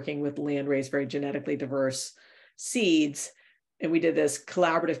that's working with landraised, very genetically diverse seeds. And we did this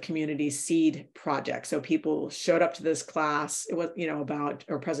collaborative community seed project. So people showed up to this class. It was, about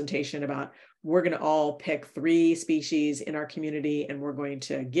or presentation about, we're going to all pick 3 species in our community, and we're going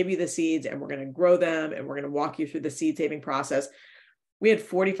to give you the seeds, and we're going to grow them, and we're going to walk you through the seed saving process. We had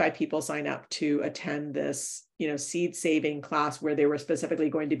 45 people sign up to attend this, seed saving class, where they were specifically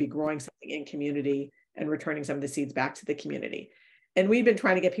going to be growing something in community and returning some of the seeds back to the community. And we've been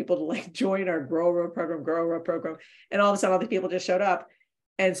trying to get people to join our Grow a Row program. And all of a sudden, all the people just showed up.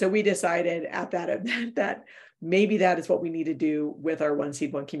 And so we decided at that event that maybe that is what we need to do with our One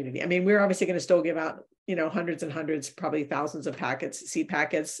Seed, One Community. I mean, we're obviously going to still give out, hundreds and hundreds, probably thousands of packets, seed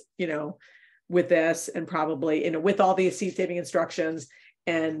packets, with this, and probably, with all these seed saving instructions.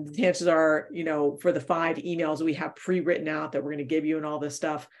 And chances are, for the 5 emails we have pre-written out that we're going to give you and all this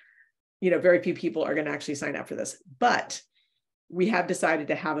stuff, very few people are going to actually sign up for this. But we have decided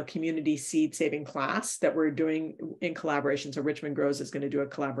to have a community seed saving class that we're doing in collaboration. So Richmond Grows is going to do a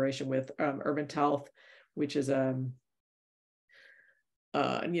collaboration with Urban Health, which is an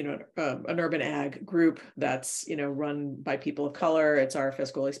urban ag group that's run by people of color. It's our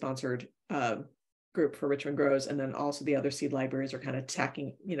fiscally sponsored group for Richmond Grows, and then also the other seed libraries are kind of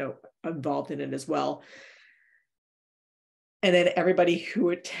tacking, involved in it as well. And then everybody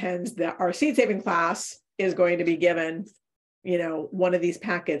who attends our seed saving class is going to be given one of these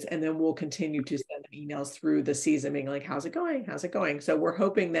packets, and then we'll continue to send them emails through the season being like, how's it going? So we're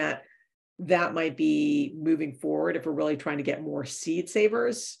hoping that might be moving forward. If we're really trying to get more seed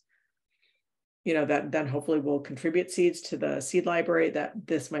savers, that then hopefully will contribute seeds to the seed library, that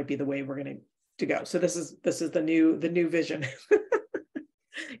this might be the way we're going to go. So this is the new vision,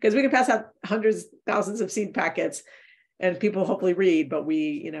 because we can pass out hundreds, thousands of seed packets and people hopefully read, but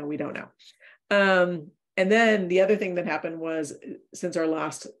we don't know. And then the other thing that happened was, since our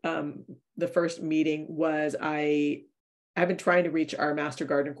last, the first meeting was, I've been trying to reach our Master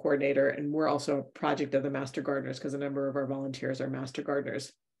Gardener coordinator, and we're also a project of the Master Gardeners because a number of our volunteers are Master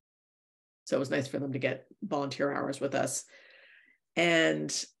Gardeners. So it was nice for them to get volunteer hours with us.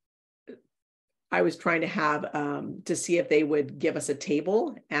 And I was trying to have, to see if they would give us a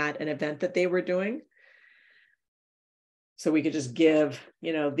table at an event that they were doing. So we could just give,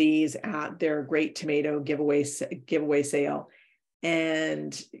 these at their Great Tomato giveaway sale.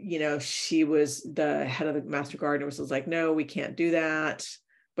 And, she was the head of the Master Gardener, was like, no, we can't do that.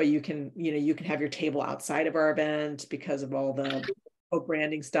 But you can have your table outside of our event because of all the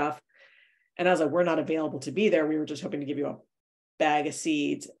branding stuff. And I was like, we're not available to be there. We were just hoping to give you a bag of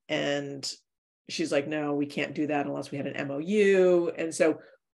seeds. And she's like, no, we can't do that unless we had an MOU. And so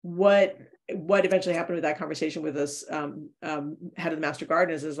what eventually happened with that conversation with us, head of the Master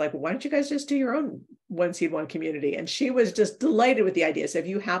Gardeners, is like, well, why don't you guys just do your own One Seed, One Community? And she was just delighted with the idea. So if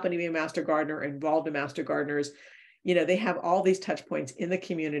you happen to be a Master Gardener, involved in Master Gardeners, they have all these touch points in the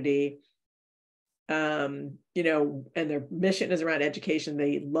community, and their mission is around education.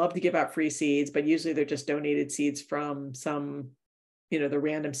 They love to give out free seeds, but usually they're just donated seeds from some, the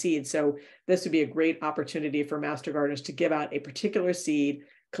random seeds. So this would be a great opportunity for Master Gardeners to give out a particular seed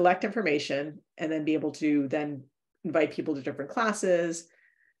collect information and then be able to then invite people to different classes.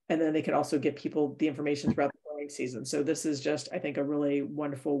 And then they could also get people the information throughout the growing season. So this is just, I think, a really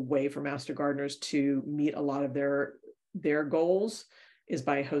wonderful way for master gardeners to meet a lot of their goals, is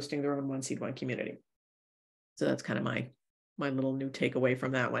by hosting their own One Seed, One Community. So that's kind of my little new takeaway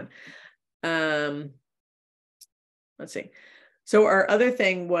from that one. Let's see. So our other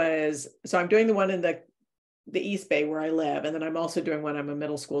thing was, so I'm doing the one in the East Bay where I live. And then I'm also doing one, I'm a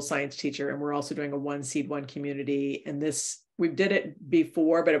middle school science teacher, and we're also doing a One Seed, One Community. And this, we did it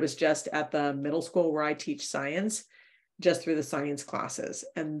before, but it was just at the middle school where I teach science, just through the science classes.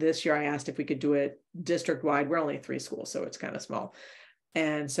 And this year I asked if we could do it district wide. We're only 3 schools, so it's kind of small.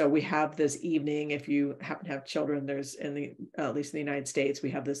 And so we have this evening, if you happen to have children, there's in the, at least in the United States,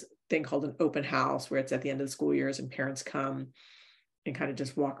 we have this thing called an open house, where it's at the end of the school years and parents come and kind of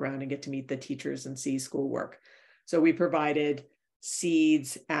just walk around and get to meet the teachers and see schoolwork. So we provided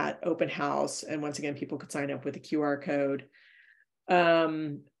seeds at open house. And once again, people could sign up with a QR code.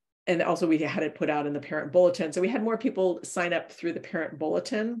 And also we had it put out in the parent bulletin. So we had more people sign up through the parent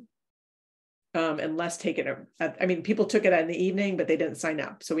bulletin, and less take it. I mean, people took it in the evening, but they didn't sign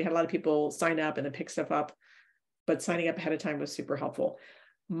up. So we had a lot of people sign up and then pick stuff up, but signing up ahead of time was super helpful.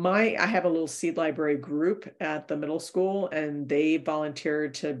 I have a little seed library group at the middle school, and they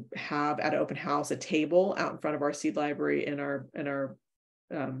volunteered to have at open house a table out in front of our seed library in our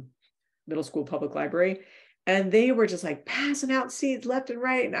middle school public library. And they were just like passing out seeds left and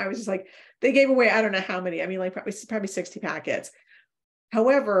right. And I was just like, they gave away, I don't know how many, I mean, like probably 60 packets.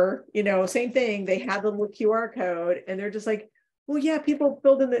 However, you know, same thing, they had the little QR code, and they're just like, well, yeah, people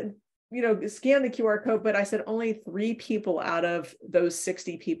filled in the, you know, scan the QR code, but I said only 3 people out of those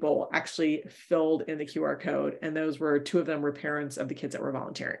 60 people actually filled in the QR code. And those were 2 of them were parents of the kids that were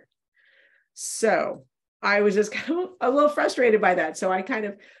volunteering. So I was just kind of a little frustrated by that. So I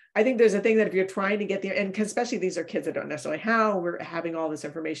think there's a thing that if you're trying to get there, and especially these are kids that don't necessarily how we're having all this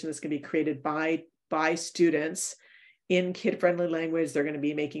information that's going to be created by students in kid-friendly language. They're going to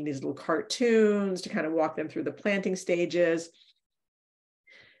be making these little cartoons to kind of walk them through the planting stages.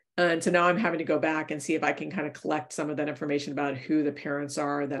 And so now I'm having to go back and see if I can kind of collect some of that information about who the parents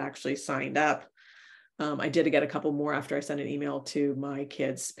are that actually signed up. I did get a couple more after I sent an email to my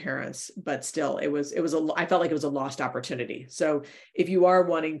kids' parents, but still I felt like it was a lost opportunity. So if you are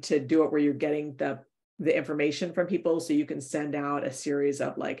wanting to do it where you're getting the information from people, so you can send out a series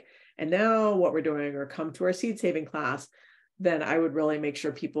of like, and now what we're doing, or come to our seed saving class, then I would really make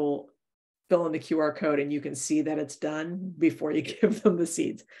sure people fill in the QR code and you can see that it's done before you give them the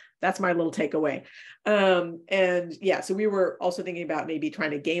seeds. That's my little takeaway. And yeah, so we were also thinking about maybe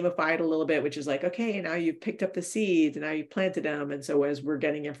trying to gamify it a little bit, which is like, okay, now you've picked up the seeds and now you've planted them. And so as we're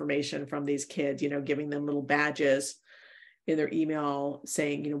getting information from these kids, you know, giving them little badges in their email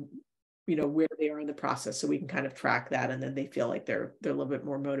saying, you know, where they are in the process, so we can kind of track that. And then they feel like they're a little bit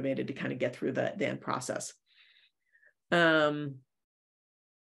more motivated to kind of get through the end process.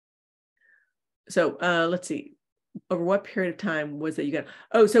 So let's see, over what period of time was that you got?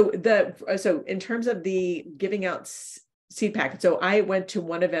 Oh, so in terms of the giving out seed packets, so I went to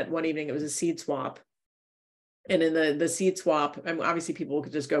one event one evening, it was a seed swap. And in the seed swap, I mean, obviously people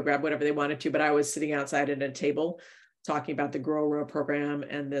could just go grab whatever they wanted to, but I was sitting outside at a table talking about the Grow Row program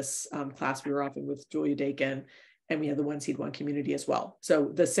and this class we were offering with Julia Dakin. And we had the One Seed, One Community as well.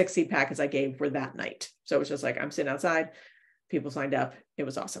 So the 6 seed packets I gave were that night. So it was just like, I'm sitting outside, people signed up. It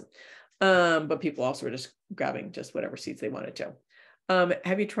was awesome. But people also were just grabbing just whatever seeds they wanted to.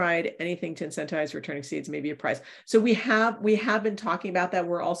 Have you tried anything to incentivize returning seeds, maybe a prize? So we have been talking about that.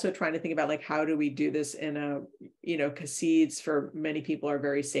 We're also trying to think about like, how do we do this in a, you know, because seeds for many people are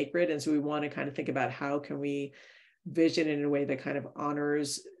very sacred. And so we want to kind of think about how can we vision in a way that kind of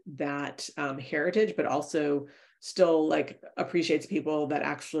honors that heritage, but also still like appreciates people that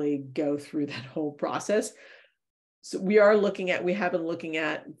actually go through that whole process. So we have been looking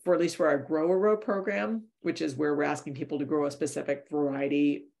at, for at least for our Grow a Row program, which is where we're asking people to grow a specific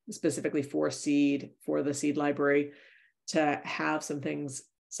variety, specifically for seed, for the seed library, to have some things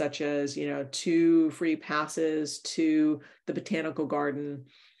such as, you know, 2 free passes to the botanical garden.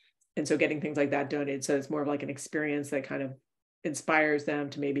 And so getting things like that donated. So it's more of like an experience that kind of inspires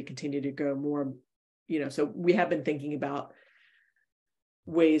them to maybe continue to go more, you know, so we have been thinking about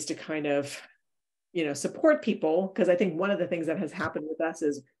ways to kind of, you know, support people. Because I think one of the things that has happened with us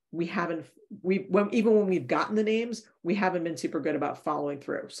is even when we've gotten the names, we haven't been super good about following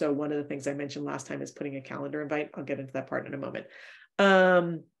through. So one of the things I mentioned last time is putting a calendar invite. I'll get into that part in a moment.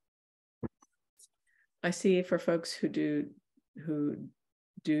 I see for folks who do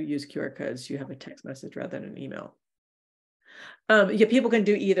use QR codes, you have a text message rather than an email. Yeah, people can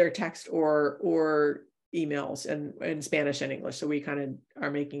do either text or emails in Spanish and English. So we kind of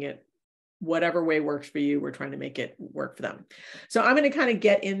are making it whatever way works for you. We're trying to make it work for them. So I'm going to kind of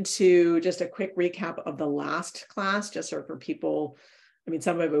get into just a quick recap of the last class, just so for people. I mean,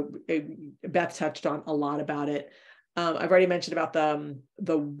 some of it, Beth touched on a lot about it. I've already mentioned about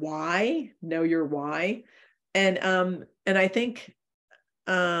the why, know your why. And I think,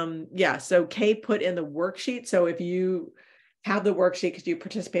 yeah, so Kay put in the worksheet. So if you have the worksheet because you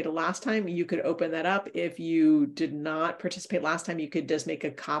participated last time, you could open that up. If you did not participate last time, you could just make a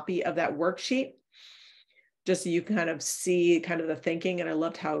copy of that worksheet, just so you can kind of see kind of the thinking. And I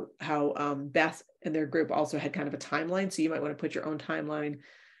loved how Beth and their group also had kind of a timeline. So you might want to put your own timeline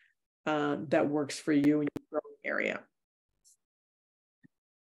that works for you in your growing area.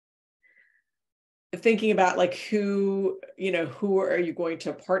 Thinking about like who are you going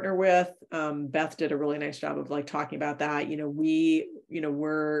to partner with? Beth did a really nice job of like talking about that.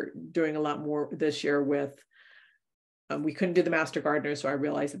 We're doing a lot more this year with, we couldn't do the Master Gardeners. So I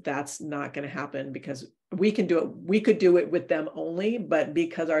realized that that's not going to happen because we can do it. We could do it with them only, but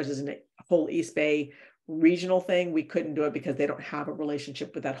because ours is a whole East Bay regional thing, we couldn't do it because they don't have a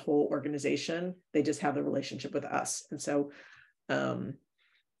relationship with that whole organization. They just have the relationship with us. And so,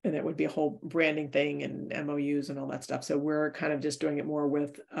 and it would be a whole branding thing and MOUs and all that stuff. So we're kind of just doing it more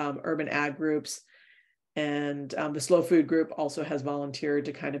with urban ag groups. And the Slow Food group also has volunteered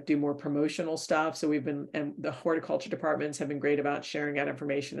to kind of do more promotional stuff. So and the horticulture departments have been great about sharing that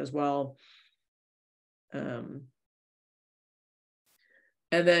information as well. And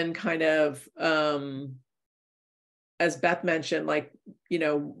then kind of, as Beth mentioned, like,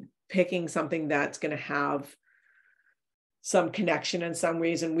 picking something that's going to have some connection in some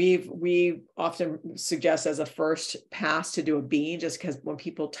reason. We often suggest as a first pass to do a bean, just because when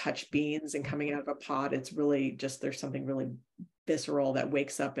people touch beans and coming out of a pod, it's really just, there's something really visceral that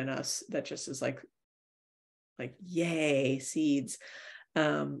wakes up in us that just is like yay, seeds.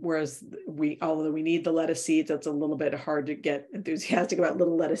 Whereas although we need the lettuce seeds, that's a little bit hard to get enthusiastic about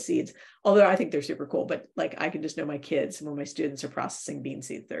little lettuce seeds, although I think they're super cool. But like, I can just know my kids, when my students are processing bean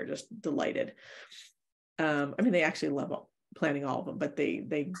seeds, they're just delighted. I mean, they actually love planting all of them, but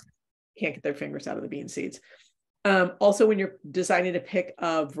they can't get their fingers out of the bean seeds. Also, when you're deciding to pick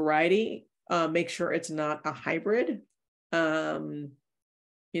a variety, make sure it's not a hybrid.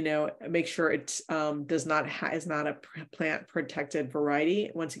 Make sure it is not a plant protected variety.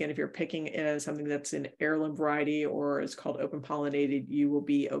 Once again, if you're picking something that's an heirloom variety or is called open pollinated, you will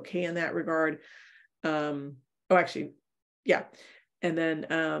be okay in that regard. Yeah. And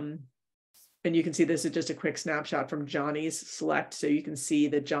then, and you can see this is just a quick snapshot from Johnny's Select. So you can see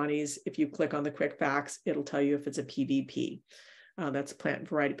that Johnny's, if you click on the quick facts, it'll tell you if it's a PVP. That's plant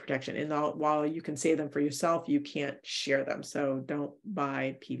variety protection. And while you can save them for yourself, you can't share them. So don't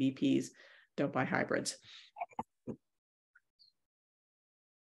buy PVPs, don't buy hybrids.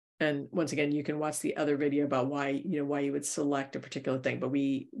 And once again, you can watch the other video about why you would select a particular thing. But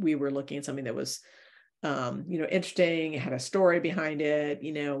we were looking at something that was interesting. It had a story behind it.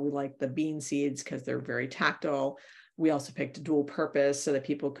 We like the bean seeds because they're very tactile. We also picked dual purpose so that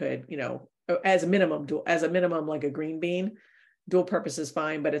people could, as a minimum, like a green bean, dual purpose is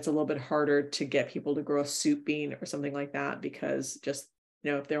fine, but it's a little bit harder to get people to grow a soup bean or something like that, because just,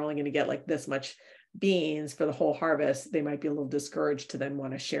 if they're only going to get like this much beans for the whole harvest, they might be a little discouraged to then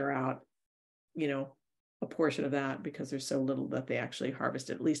want to share out, a portion of that, because there's so little that they actually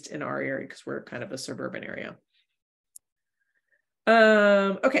harvest, at least in our area, because we're kind of a suburban area.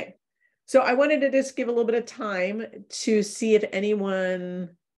 Okay, so I wanted to just give a little bit of time to see if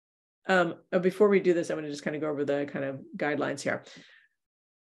anyone, before we do this, I'm going to just kind of go over the kind of guidelines here.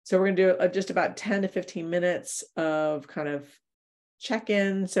 So we're going to do just about 10 to 15 minutes of kind of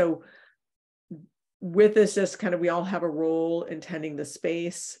check-in. So with this, just kind of, we all have a role in tending the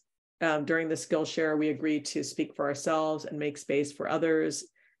space. During the Skillshare, we agreed to speak for ourselves and make space for others,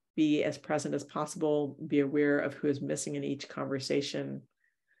 be as present as possible, be aware of who is missing in each conversation.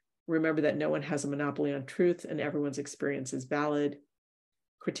 Remember that no one has a monopoly on truth and everyone's experience is valid.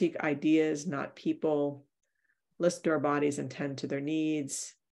 Critique ideas, not people. Listen to our bodies and tend to their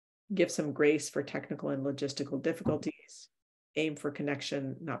needs. Give some grace for technical and logistical difficulties. Aim for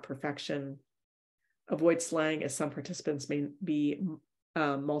connection, not perfection. Avoid slang, as some participants may be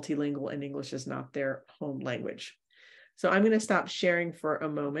multilingual and English is not their home language. So I'm going to stop sharing for a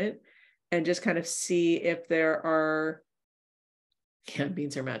moment and just kind of see if there are,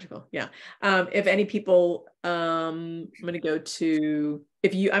 beans are magical. Yeah. If any people, I'm going to go to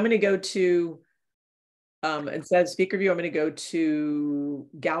instead of speaker view, I'm going to go to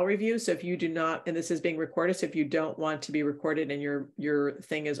gallery view. So if you do not, and this is being recorded, so if you don't want to be recorded and your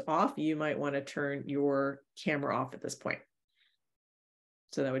thing is off, you might want to turn your camera off at this point.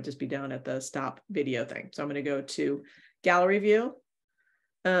 So that would just be down at the stop video thing. So I'm going to go to gallery view.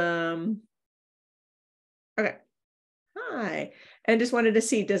 Okay. Hi. And just wanted to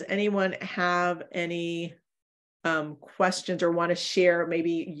see, does anyone have any questions or want to share?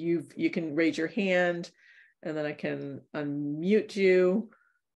 Maybe you can raise your hand and then I can unmute you.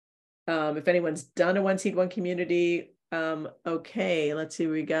 If anyone's done a One Seed, One Community. Okay, let's see,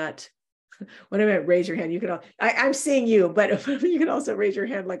 we got, when I meant raise your hand, you can all, I'm seeing you, but you can also raise your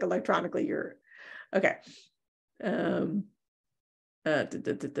hand like electronically. You're okay.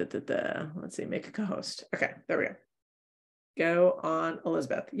 Let's see, make a co-host. Okay, there we go. Go on,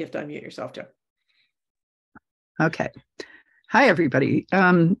 Elizabeth. You have to unmute yourself too. Okay. Hi, everybody.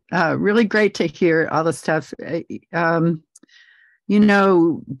 Really great to hear all the stuff. You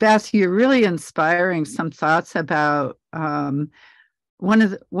know, Beth, you're really inspiring some thoughts about one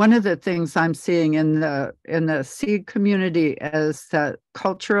of the things I'm seeing in the seed community is that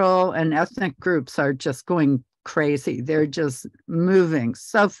cultural and ethnic groups are just going crazy. They're just moving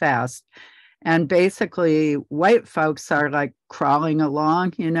so fast. And basically, white folks are like crawling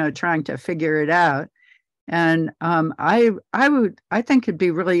along, you know, trying to figure it out. And I think it'd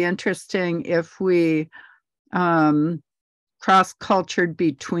be really interesting if we cross-cultured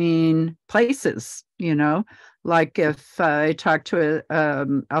between places, you know, like if I talked to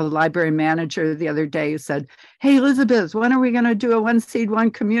a library manager the other day who said, "Hey, Elizabeth, when are we going to do a One Seed, One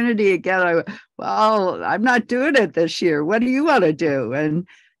Community again?" Well, I'm not doing it this year. What do you want to do? And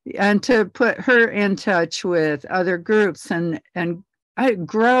to put her in touch with other groups and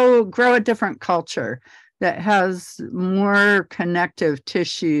grow a different culture that has more connective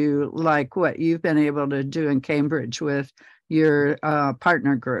tissue, like what you've been able to do in Cambridge with your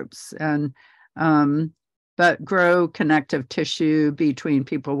partner groups, and but grow connective tissue between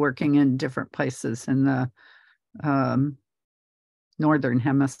people working in different places in the Northern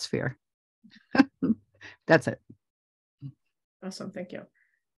Hemisphere. That's it. Awesome, thank you.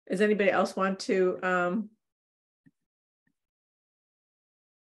 Does anybody else want to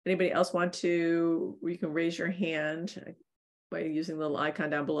you can raise your hand by using the little icon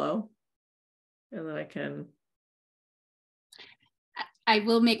down below, and then I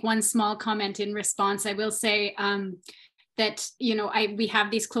will make one small comment in response. I will say that, you know, we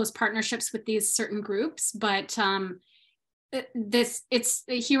have these close partnerships with these certain groups, but here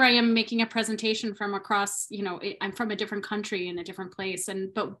I am making a presentation from across, you know, I'm from a different country in a different place,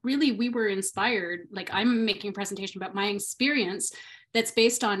 but really we were inspired. Like, I'm making a presentation about my experience that's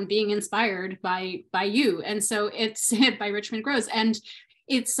based on being inspired by you, and so it's by Richmond Grows, and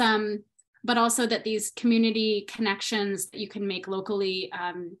it's but also that these community connections that you can make locally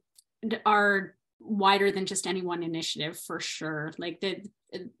are wider than just any one initiative, for sure.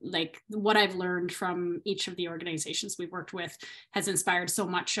 Like what I've learned from each of the organizations we've worked with has inspired so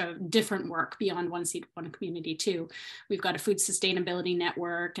much of different work beyond One Seed, One Community too. We've got a food sustainability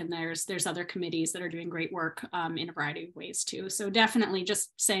network, and there's other committees that are doing great work in a variety of ways too. So definitely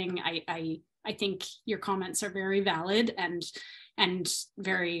just saying, I think your comments are very valid and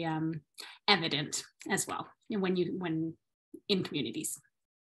very evident as well when in communities.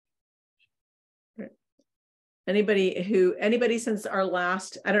 Anybody since our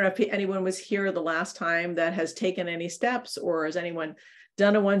last, I don't know if anyone was here the last time that has taken any steps, or has anyone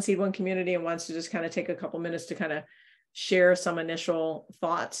done a One Seed, One Community and wants to just kind of take a couple minutes to kind of share some initial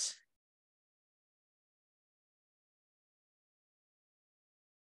thoughts?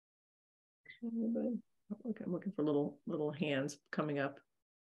 Anybody? Okay, I'm looking for little hands coming up.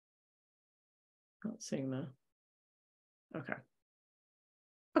 Not seeing the, okay.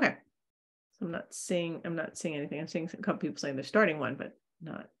 So I'm not seeing anything. I'm seeing a couple people saying they're starting one, but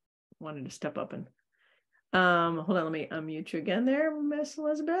not wanting to step up and hold on, let me unmute you again there, Miss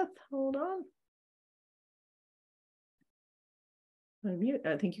Elizabeth. Hold on. Unmute.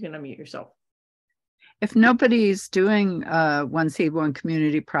 I think you can unmute yourself. If nobody's doing One Seed, One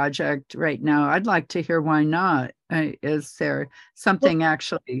Community project right now, I'd like to hear why not. Is there something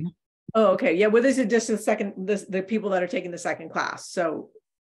actually? Oh, okay. Yeah. Well, this is just the people that are taking the second class. So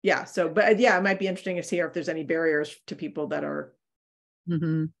yeah. So, but yeah, it might be interesting to see if there's any barriers to people that are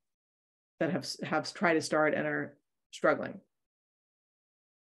that have tried to start and are struggling.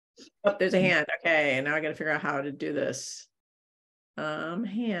 Oh, there's a hand. Okay. And now I got to figure out how to do this.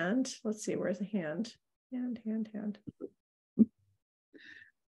 Hand. Let's see. Where's the hand? Hand.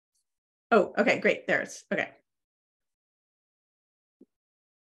 Oh, okay. Great. There it's okay.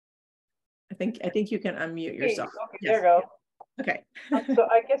 think you can unmute yourself. Okay, Yes. there you go. Okay. So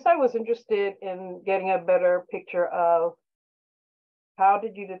I guess I was interested in getting a better picture of how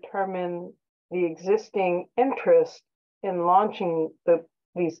did you determine the existing interest in launching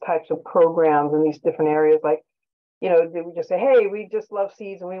these types of programs in these different areas? Like, did we just say, hey, we just love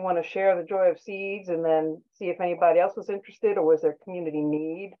seeds and we want to share the joy of seeds, and then see if anybody else was interested, or was there community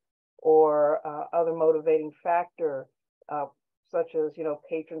need or other motivating factor, such as,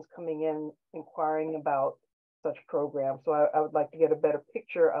 patrons coming in inquiring about such programs? So I would like to get a better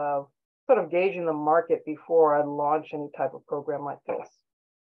picture of sort of gauging the market before I launch any type of program like this.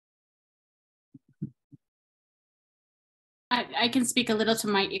 I can speak a little to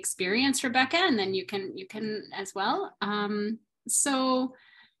my experience, Rebecca, and then you can as well. So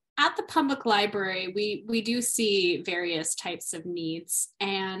at the public library, we do see various types of needs,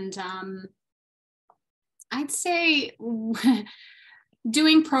 and I'd say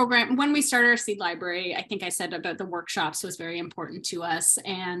doing program, when we started our seed library, I think I said about the workshops was very important to us,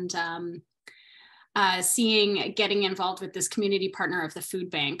 and getting involved with this community partner of the food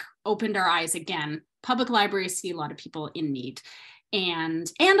bank opened our eyes again. Public libraries see a lot of people in need,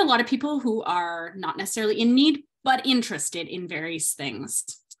 and a lot of people who are not necessarily in need, but interested in various things.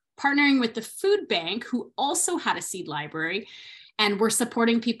 Partnering with the food bank, who also had a seed library, and we're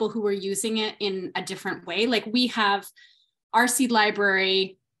supporting people who were using it in a different way. Like, we have our seed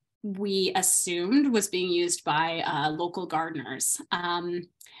library, we assumed was being used by local gardeners.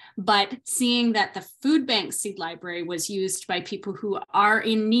 But seeing that the food bank seed library was used by people who are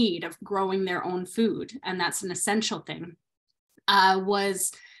in need of growing their own food, and that's an essential thing,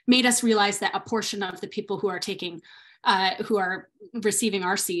 made us realize that a portion of the people who are receiving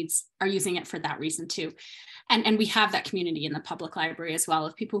our seeds are using it for that reason too. And we have that community in the public library as well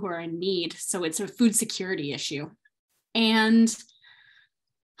of people who are in need. So it's a food security issue. And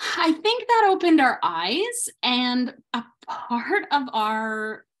I think that opened our eyes, and a part of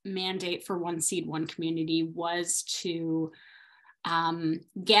our mandate for One Seed, One Community was to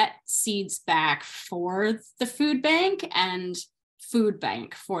get seeds back for the food bank, and food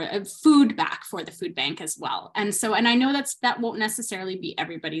back for the food bank as well. And I know that won't necessarily be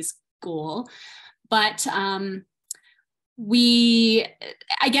everybody's goal, but I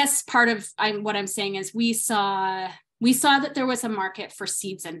guess part of what I'm saying is we saw that there was a market for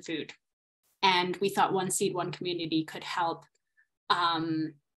seeds and food, and we thought One Seed, One Community could help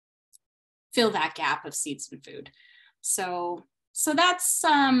fill that gap of seeds and food. So that's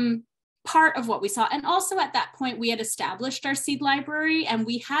part of what we saw. And also at that point, we had established our seed library, and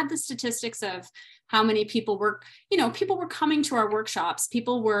we had the statistics of how many people were coming to our workshops.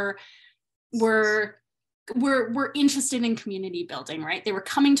 People were interested in community building, right? They were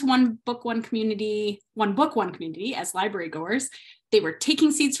coming to One Book, One Community as library goers. They were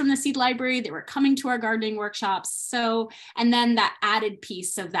taking seeds from the seed library. They were coming to our gardening workshops. And then that added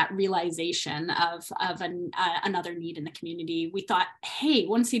piece of that realization of another need in the community, we thought, hey,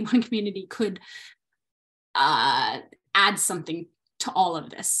 One Seed, One Community could add something to all of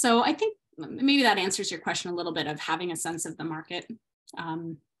this. So I think maybe that answers your question a little bit of having a sense of the market.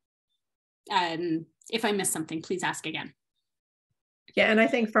 And if I missed something, please ask again. Yeah, and I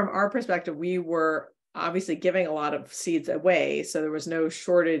think from our perspective, we were obviously giving a lot of seeds away, so there was no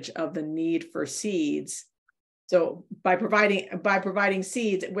shortage of the need for seeds. So by providing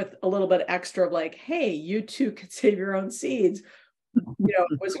seeds with a little bit extra of like, hey, you too could save your own seeds,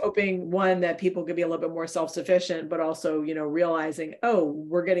 was hoping, one, that people could be a little bit more self-sufficient, but also, realizing, oh,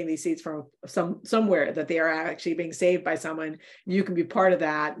 we're getting these seeds from somewhere, that they are actually being saved by someone. You can be part of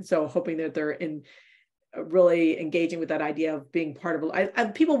that. So hoping that they're really engaging with that idea of being part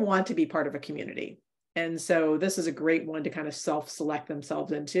of people want to be part of a community. And so this is a great one to kind of self-select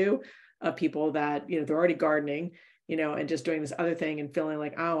themselves into, of people that, they're already gardening, and just doing this other thing and feeling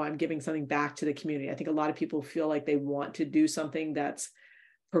like, oh, I'm giving something back to the community. I think a lot of people feel like they want to do something that's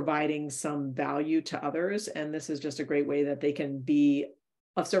providing some value to others. And this is just a great way that they can be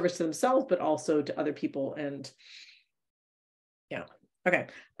of service to themselves, but also to other people. And yeah. Okay.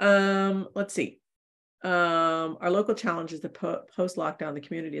 Let's see. Our local challenge is the post-lockdown, the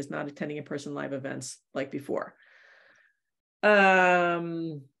community is not attending in-person live events like before.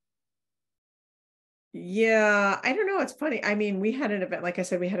 Yeah, I don't know. It's funny. I mean, we had an event, like I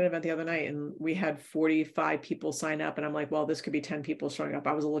said, we had an event the other night, and we had 45 people sign up, and I'm like, well, this could be 10 people showing up.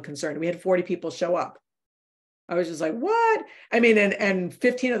 I was a little concerned. We had 40 people show up. I was just like, what? I mean, and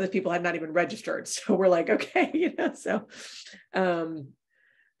 15 of those people had not even registered. So we're like, okay,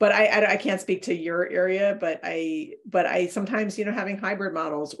 but I can't speak to your area, but I sometimes, having hybrid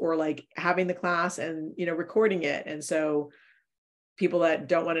models, or like having the class and, recording it. And so people that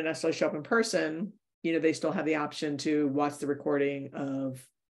don't want to necessarily show up in person, they still have the option to watch the recording of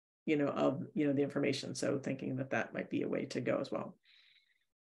the information. So thinking that might be a way to go as well.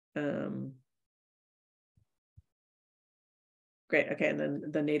 Great. Okay. And then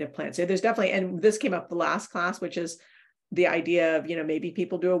the native plants. So there's definitely, and this came up the last class, which is the idea of, maybe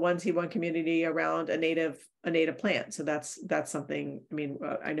people do a 1C1 community around a native plant. So that's something, I mean,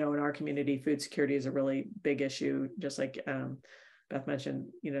 I know in our community, food security is a really big issue, just like Beth mentioned,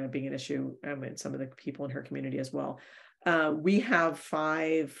 being an issue in some of the people in her community as well. We have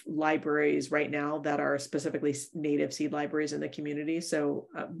 5 libraries right now that are specifically native seed libraries in the community. So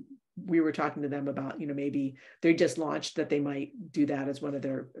we were talking to them about, maybe they just launched that they might do that as one of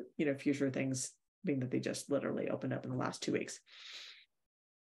their, future things, being that they just literally opened up in the last 2 weeks.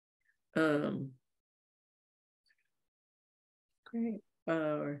 Great.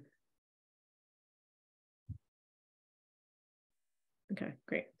 Okay,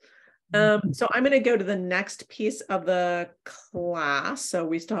 great. So I'm going to go to the next piece of the class. So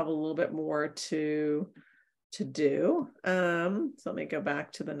we still have a little bit more to do. So let me go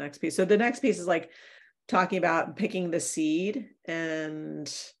back to the next piece. So the next piece is like talking about picking the seed, and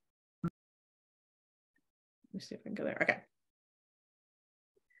let me see if I can go there. Okay.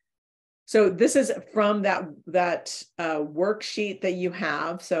 So this is from that worksheet that you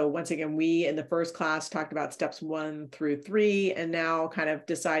have. So once again, we in the first class talked about steps 1 through 3, and now kind of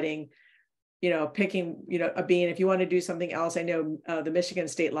deciding, picking, a bean. If you want to do something else, I know the Michigan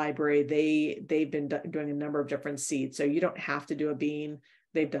State Library, they've been doing a number of different seeds. So you don't have to do a bean.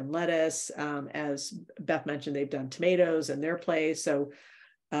 They've done lettuce. As Beth mentioned, they've done tomatoes in their place. So,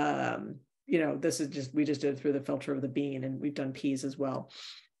 this is we just did it through the filter of the bean, and we've done peas as well.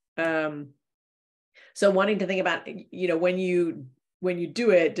 So wanting to think about, when you do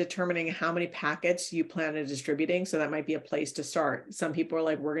it, determining how many packets you plan on distributing. So that might be a place to start. Some people are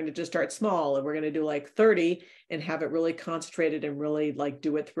like, we're going to just start small, and we're going to do like 30 and have it really concentrated and really like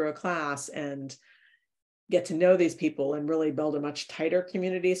do it through a class and get to know these people and really build a much tighter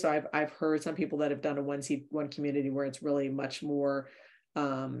community. So I've heard some people that have done a 1C1 community where it's really much more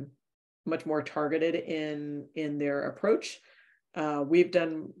targeted in their approach. We've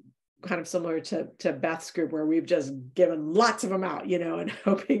done kind of similar to Beth's group, where we've just given lots of them out, and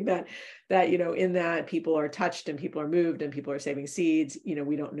hoping that in that people are touched and people are moved and people are saving seeds.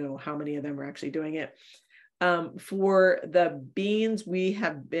 We don't know how many of them are actually doing it. For the beans, we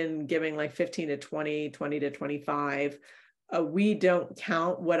have been giving like 15 to 20, 20 to 25. We don't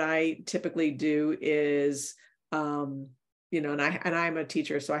count. What I typically do is, and I'm a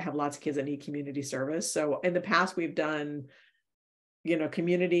teacher, so I have lots of kids that need community service. So in the past, we've done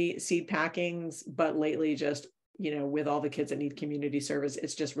community seed packings, but lately just, with all the kids that need community service,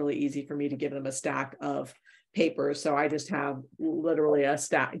 it's just really easy for me to give them a stack of papers. So I just have literally a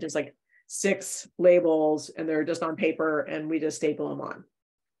stack, just like 6 labels, and they're just on paper, and we just staple them on.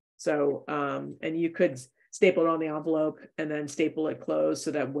 So, and you could staple it on the envelope and then staple it closed so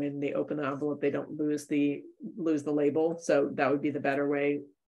that when they open the envelope, they don't lose the label. So that would be the better way.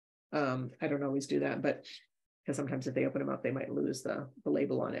 I don't always do that, but because sometimes if they open them up, they might lose the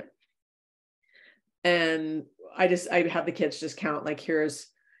label on it. And I have the kids just count, like, here's,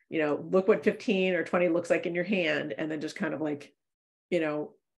 look what 15 or 20 looks like in your hand, and then just kind of like,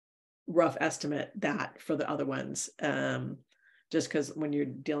 rough estimate that for the other ones. Just because when you're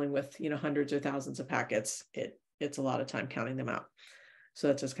dealing with, hundreds or thousands of packets, it's a lot of time counting them out. So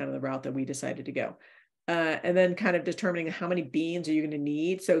that's just kind of the route that we decided to go. And then kind of determining how many beans are you going to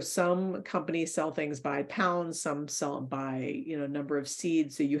need. So some companies sell things by pounds, some sell by, number of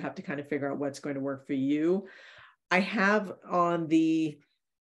seeds. So you have to kind of figure out what's going to work for you. I have on the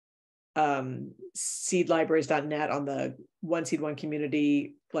seedlibraries.net, on the 1Seed1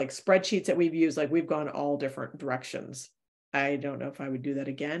 community, like spreadsheets that we've used, like we've gone all different directions. I don't know if I would do that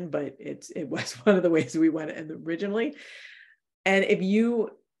again, but it was one of the ways we went originally. And if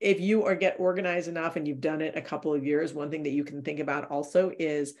you get organized enough and you've done it a couple of years, one thing that you can think about also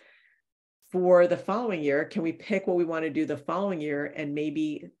is, for the following year, can we pick what we want to do the following year, and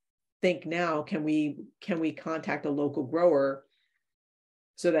maybe think now, can we contact a local grower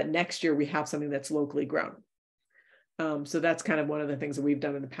so that next year we have something that's locally grown. So that's kind of one of the things that we've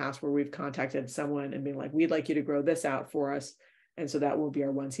done in the past, where we've contacted someone and been like, we'd like you to grow this out for us. And so that will be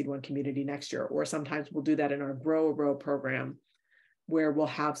our 1Seed1 community next year. Or sometimes we'll do that in our Grow a Row program, where we'll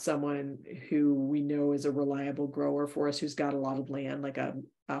have someone who we know is a reliable grower for us, who's got a lot of land, like a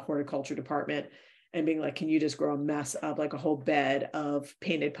horticulture department, and being like, can you just grow a mess of like a whole bed of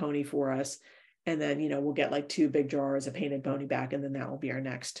painted pony for us? And then, we'll get like 2 big jars of painted pony back. And then that will be our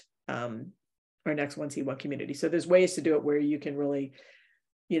next our next one seed, one community. So there's ways to do it where you can really,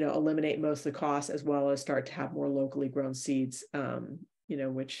 eliminate most of the costs, as well as start to have more locally grown seeds,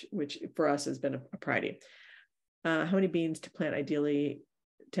 which for us has been a priority. How many beans to plant ideally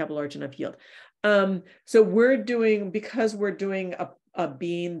to have a large enough yield? So because we're doing a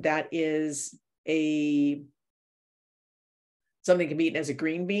bean that is something can be eaten as a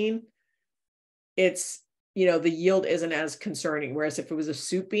green bean, it's, the yield isn't as concerning. Whereas if it was a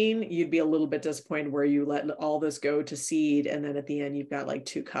soup bean, you'd be a little bit disappointed where you let all this go to seed, and then at the end you've got like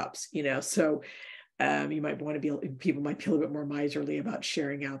 2 cups, so you might want to people might be a little bit more miserly about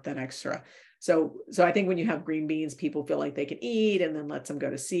sharing out that extra. So I think when you have green beans, people feel like they can eat and then let some go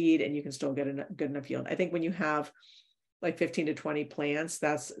to seed, and you can still get a good enough yield. I think when you have like 15 to 20 plants,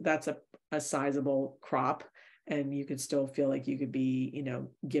 that's a sizable crop, and you could still feel like you could be,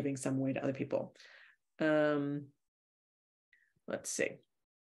 giving some away to other people. Let's see.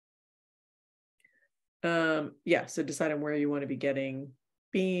 Yeah, so decide on where you want to be getting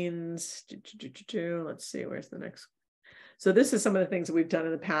beans. Let's see, where's the next? So this is some of the things that we've done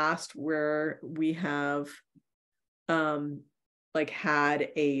in the past where we have had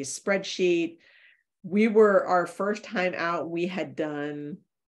a spreadsheet. Our first time out, we had done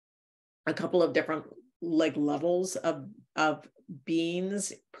a couple of different levels of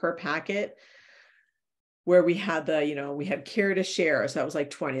beans per packet, where we had we had care to share. So that was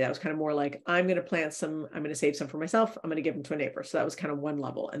like 20. That was kind of more like, I'm going to plant some, I'm going to save some for myself, I'm going to give them to a neighbor. So that was kind of one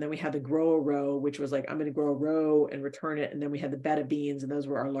level. And then we had the grow a row, which was like, I'm going to grow a row and return it. And then we had the bed of beans, and those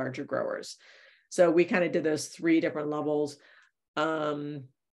were our larger growers. So we kind of did those 3 different levels. I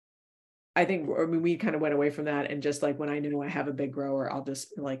think, we kind of went away from that, and just like, when I know I have a big grower, I'll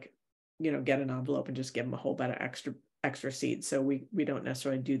just get an envelope and just give them a whole bed of extra seeds. So we don't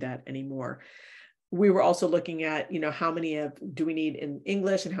necessarily do that anymore. We were also looking at, how many do we need in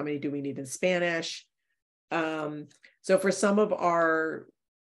English and how many do we need in Spanish? So for some of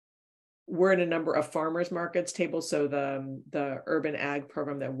we're in a number of farmers markets tables. So the urban ag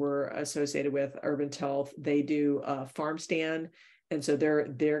program that we're associated with, Urban Health, they do a farm stand. And so they're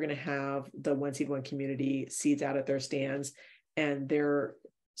going to have the One Seed, One Community seeds out at their stands, and they're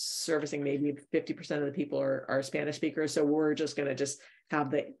servicing maybe 50% of the people are Spanish speakers. So we're just going to have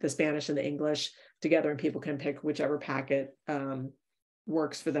the Spanish and the English together, and people can pick whichever packet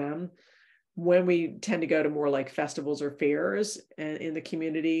works for them. When we tend to go to more like festivals or fairs and in the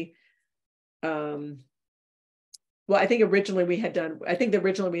community, I think originally we had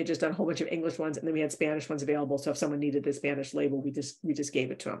just done a whole bunch of English ones, and then we had Spanish ones available. So if someone needed the Spanish label, we just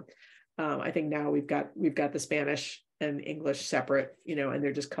gave it to them. I think now we've got the Spanish and English separate, and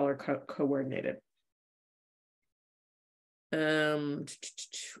they're just color coordinated. And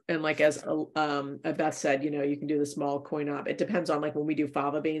like as Beth said, you can do the small coin op. It depends on, like, when we do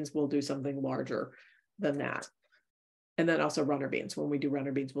fava beans, we'll do something larger than that. And then also runner beans. When we do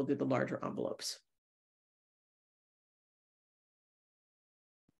runner beans, we'll do the larger envelopes.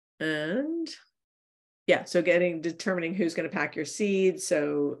 And yeah, so determining who's going to pack your seeds.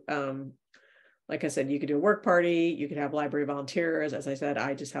 So like I said, you could do a work party, you could have library volunteers. As I said,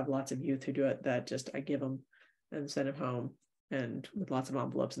 I just have lots of youth who do it, that I give them and send them home, and with lots of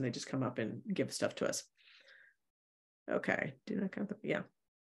envelopes, and they just come up and give stuff to us. Okay, do not count them. Yeah.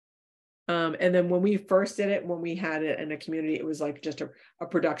 And then when we first did it, when we had it in a community, it was like just a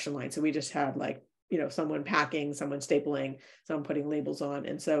production line. So we just had like, someone packing, someone stapling, someone putting labels on.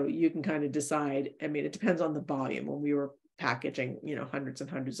 And so you can kind of decide, it depends on the volume. When we were packaging, hundreds and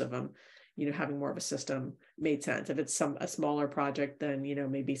hundreds of them, having more of a system made sense. If it's a smaller project, then,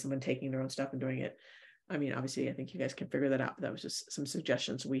 maybe someone taking their own stuff and doing it. Obviously, I think you guys can figure that out, but that was just some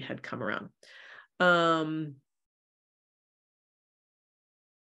suggestions we had come around.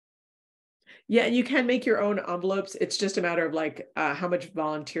 Yeah, you can make your own envelopes. It's just a matter of like how much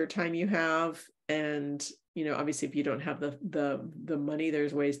volunteer time you have. And, obviously, if you don't have the money,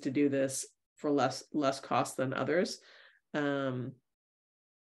 there's ways to do this for less cost than others. Yeah.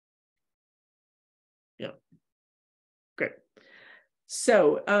 Great.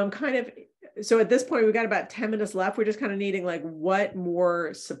 So so at this point, we've got about 10 minutes left. We're just kind of needing, like, what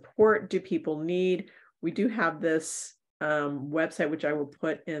more support do people need? We do have this website, which I will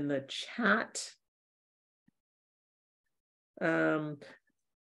put in the chat. Oopsie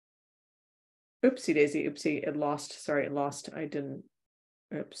daisy, oopsie, it lost.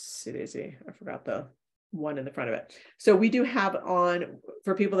 Oopsie daisy, I forgot the one in the front of it. So we do have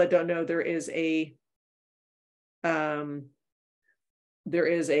for people that don't know, there is a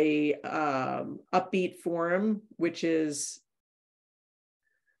Upbeat forum, which is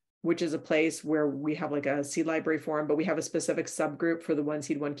which is a place where we have like a seed library forum, but we have a specific subgroup for the One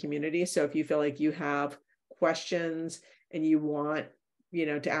Seed One community. So if you feel like you have questions and you want,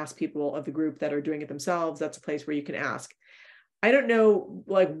 to ask people of the group that are doing it themselves, that's a place where you can ask. I don't know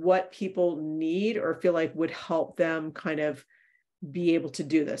like what people need or feel like would help them kind of be able to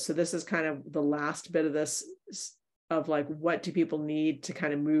do this. So this is kind of the last bit of this, of like, what do people need to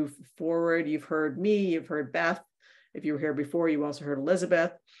kind of move forward? You've heard me, you've heard Beth. If you were here before, you also heard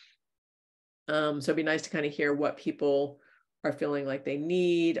Elizabeth. So it'd be nice to kind of hear what people are feeling like they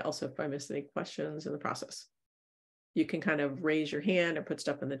need. Also, if I missed any questions in the process, you can kind of raise your hand or put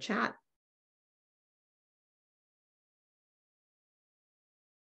stuff in the chat.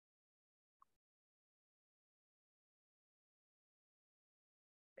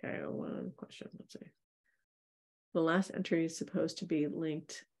 Okay, one question, let's see. The last entry is supposed to be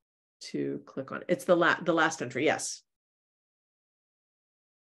linked to click on. It's the last entry, yes.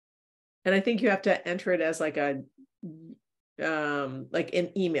 And I think you have to enter it as like a, like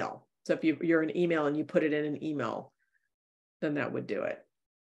an email. So if you're an email and you put it in an email, then that would do it.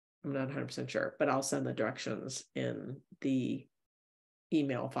 I'm not 100% sure, but I'll send the directions in the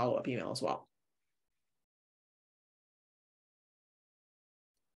email, follow-up email as well.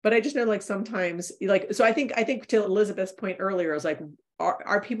 But I just know like sometimes like, so I think to Elizabeth's point earlier, is like,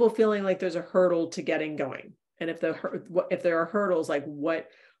 are people feeling like there's a hurdle to getting going? And if there are hurdles, like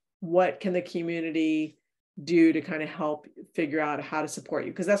what can the community do to kind of help figure out how to support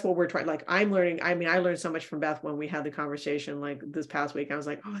you? Because that's what we're trying. Like I'm learning. I mean, I learned so much from Beth when we had the conversation like this past week. I was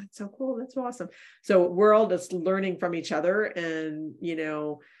like, oh, that's so cool. That's so awesome. So we're all just learning from each other and,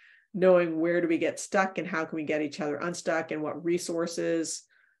 knowing where do we get stuck and how can we get each other unstuck and what resources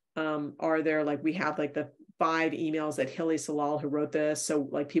are there. Like we have like the 5 emails that Hilly Salal, who wrote this. So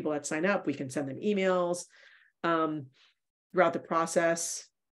like people that sign up, we can send them emails throughout the process,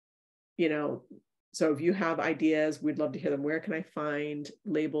 So if you have ideas, we'd love to hear them. Where can I find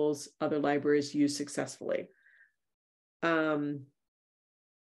labels other libraries use successfully?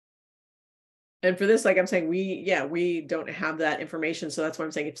 And for this, like I'm saying, we don't have that information. So that's why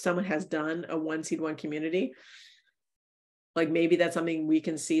I'm saying if someone has done a One Seed One community, like maybe that's something we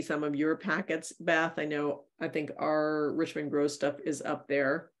can see some of your packets, Beth. I think our Richmond Grow stuff is up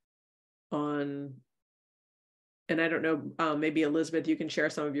there on. And I don't know, maybe Elizabeth, you can share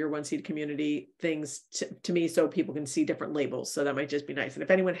some of your One Seed community things to me so people can see different labels. So that might just be nice. And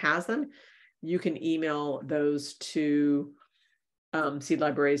if anyone has them, you can email those to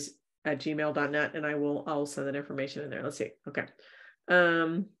seedlibraries@gmail.net and I'll send that information in there. Let's see. Okay.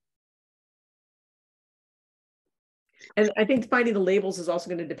 And I think finding the labels is also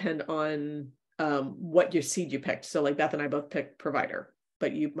going to depend on what your seed you picked. So like Beth and I both picked provider,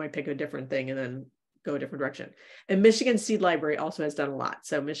 but you might pick a different thing and then go a different direction. And Michigan Seed Library also has done a lot.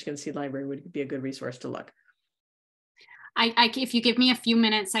 So Michigan Seed Library would be a good resource to look. If you give me a few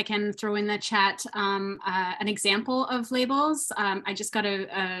minutes, I can throw in the chat an example of labels. I just got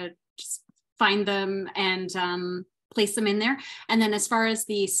to just find them and place them in there. And then as far as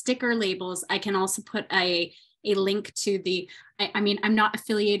the sticker labels, I can also put a link to the, I mean, I'm not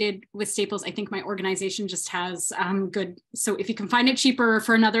affiliated with Staples. I think my organization just has good. So if you can find it cheaper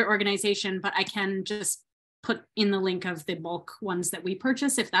for another organization, but I can just put in the link of the bulk ones that we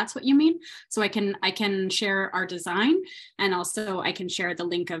purchase, if that's what you mean. So I can share our design, and also I can share the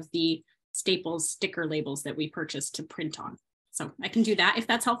link of the Staples sticker labels that we purchased to print on. So I can do that if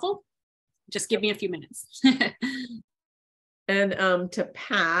that's helpful. Just give me a few minutes. And to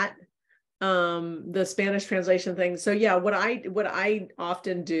Pat, the Spanish translation thing. So yeah, what I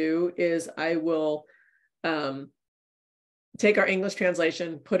often do is I will take our English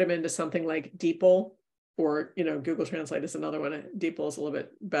translation, put them into something like DeepL, or Google Translate is another one. DeepL is a little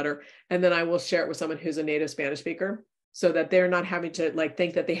bit better, and then I will share it with someone who's a native Spanish speaker, so that they're not having to like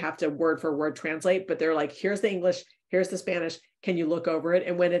think that they have to word for word translate, but they're like, here's the English, here's the Spanish, can you look over it?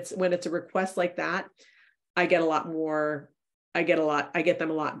 And when it's a request like that, I get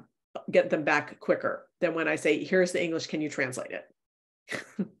them back quicker than when I say, here's the English, can you translate it?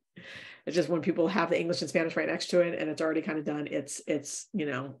 It's just when people have the English and Spanish right next to it and it's already kind of done, it's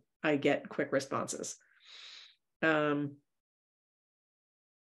I get quick responses. Okay.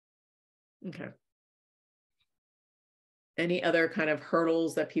 Any other kind of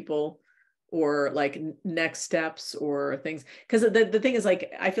hurdles that people, or like next steps or things? Because the thing is,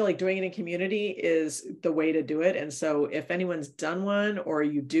 like, I feel like doing it in community is the way to do it. And so if anyone's done one or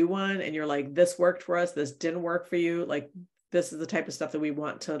you do one and you're like, this worked for us, this didn't work for you, like this is the type of stuff that we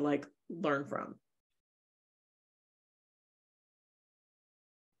want to like learn from.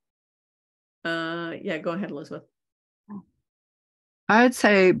 Yeah, go ahead, Elizabeth. I'd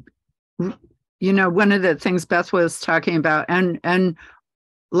say, one of the things Beth was talking about, and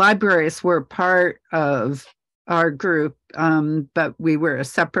libraries were part of our group, but we were a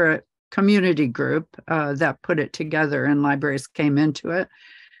separate community group that put it together, and libraries came into it.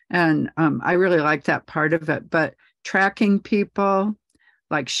 And I really like that part of it. But tracking people,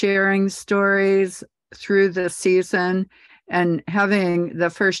 like sharing stories through the season, and having the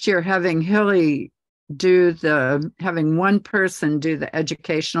first year, having Hilly having one person do the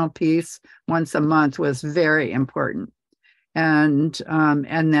educational piece once a month was very important. And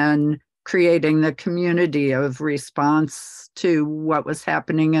then creating the community of response to what was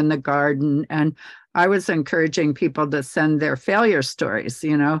happening in the garden. And I was encouraging people to send their failure stories,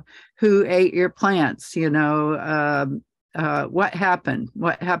 who ate your plants, what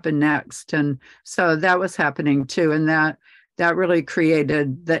happened next. And so that was happening too. And that really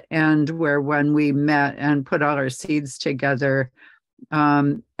created the end where when we met and put all our seeds together,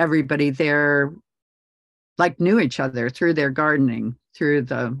 everybody there knew each other through their gardening, through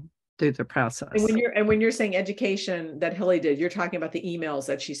the process. And when you're saying education that Hilly did, you're talking about the emails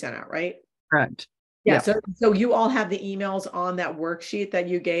that she sent out, right? Correct. Yeah. So you all have the emails on that worksheet that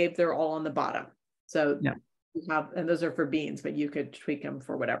you gave. They're all on the bottom. So yeah. You have, and those are for beans, but you could tweak them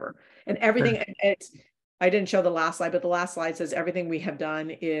for whatever. And everything, sure. I didn't show the last slide, but the last slide says everything we have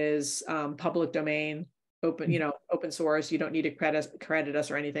done is public domain, open, open source. You don't need to credit us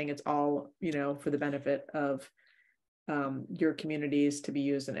or anything. It's all, for the benefit of your communities to be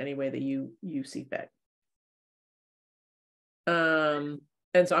used in any way that you see fit. And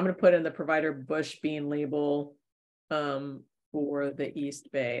so I'm going to put in the provider bush bean label for the East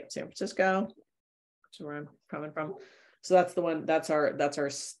Bay of San Francisco, which is where I'm coming from. So that's the one. That's our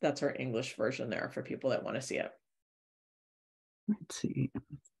English version there for people that want to see it. Let's see.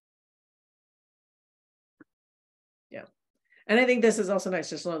 Yeah, and I think this is also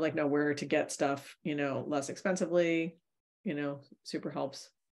nice, just to know where to get stuff, less expensively. Super helps.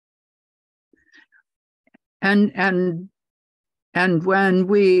 And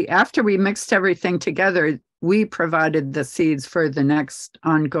when after we mixed everything together, we provided the seeds for the next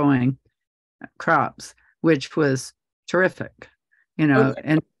ongoing crops, which was terrific, okay.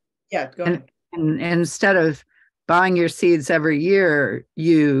 And yeah, go ahead. And instead of buying your seeds every year,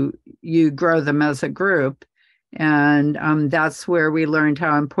 you grow them as a group. And that's where we learned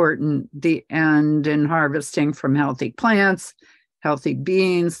how important the end in harvesting from healthy plants, healthy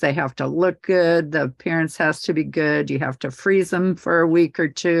beans. They have to look good. The appearance has to be good. You have to freeze them for a week or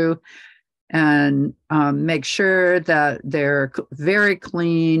two and make sure that they're very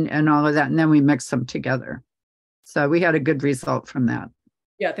clean and all of that. And then we mix them together. So we had a good result from that.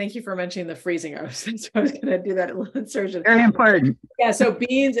 Yeah, thank you for mentioning the freezing. I was going to do that little insertion. Very important. Yeah, so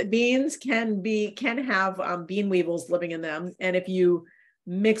beans can have bean weevils living in them, and if you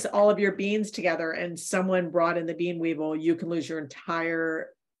mix all of your beans together and someone brought in the bean weevil, you can lose your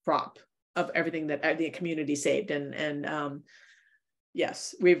entire crop of everything that the community saved. And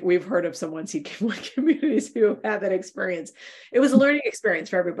yes, we've heard of some one-seed communities who had that experience. It was a learning experience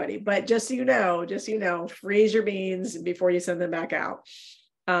for everybody, but just so you know, freeze your beans before you send them back out.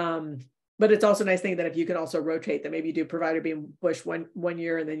 But it's also a nice thing that if you can also rotate them, maybe you do provider bean bush one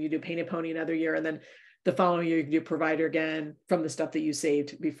year, and then you do painted pony another year, and then the following year you can do provider again from the stuff that you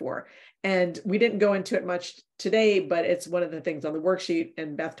saved before. And we didn't go into it much today, but it's one of the things on the worksheet,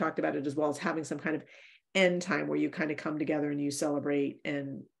 and Beth talked about it as well, as having some kind of end time where you kind of come together and you celebrate,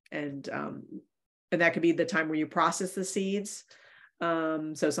 and that could be the time where you process the seeds.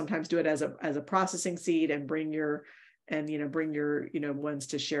 So sometimes do it as a processing seed and bring your ones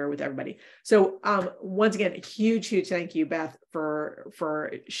to share with everybody. So once again, huge thank you, Beth,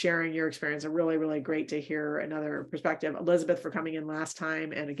 for sharing your experience. Really, really great to hear another perspective. Elizabeth for coming in last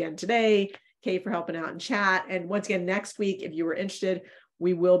time, and again today. Kate for helping out in chat. And once again, next week, if you were interested,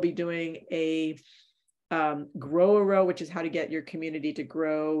 we will be doing a grow a row, which is how to get your community to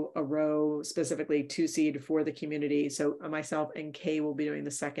grow a row, specifically 2-seed for the community. So myself and Kay will be doing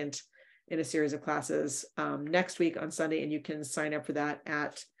the second in a series of classes next week on Sunday, and you can sign up for that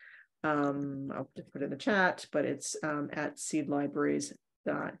at, I'll just put it in the chat, but it's at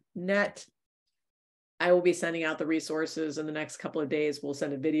seedlibraries.net. I will be sending out the resources in the next couple of days. We'll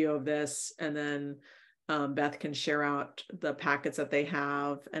send a video of this, and then Beth can share out the packets that they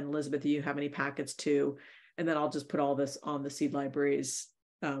have, and Elizabeth, do you have any packets too? And then I'll just put all this on the Seed Libraries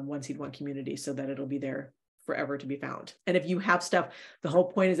One Seed One community so that it'll be there forever to be found. And if you have stuff, the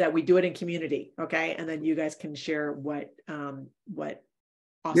whole point is that we do it in community, okay? And then you guys can share what awesome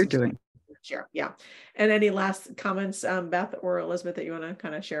you're doing. Share, yeah. And any last comments, Beth or Elizabeth, that you want to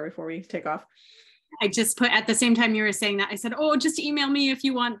kind of share before we take off? I just put at the same time you were saying that, I said, oh, just email me if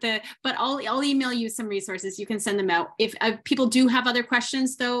you want but I'll email you some resources. You can send them out. If people do have other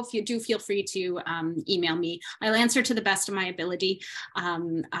questions though, if you do, feel free to email me. I'll answer to the best of my ability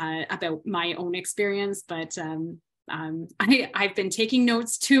about my own experience, but I've been taking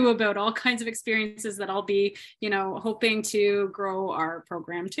notes too about all kinds of experiences that I'll be, hoping to grow our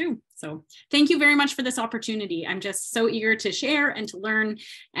program too. So thank you very much for this opportunity. I'm just so eager to share and to learn,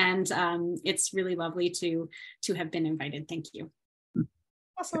 and it's really lovely to have been invited. Thank you.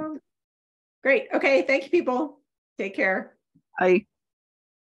 Awesome. Great. Okay. Thank you, people. Take care. Bye.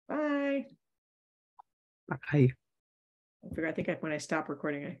 Bye. Bye. I think when I stop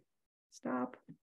recording, I stop.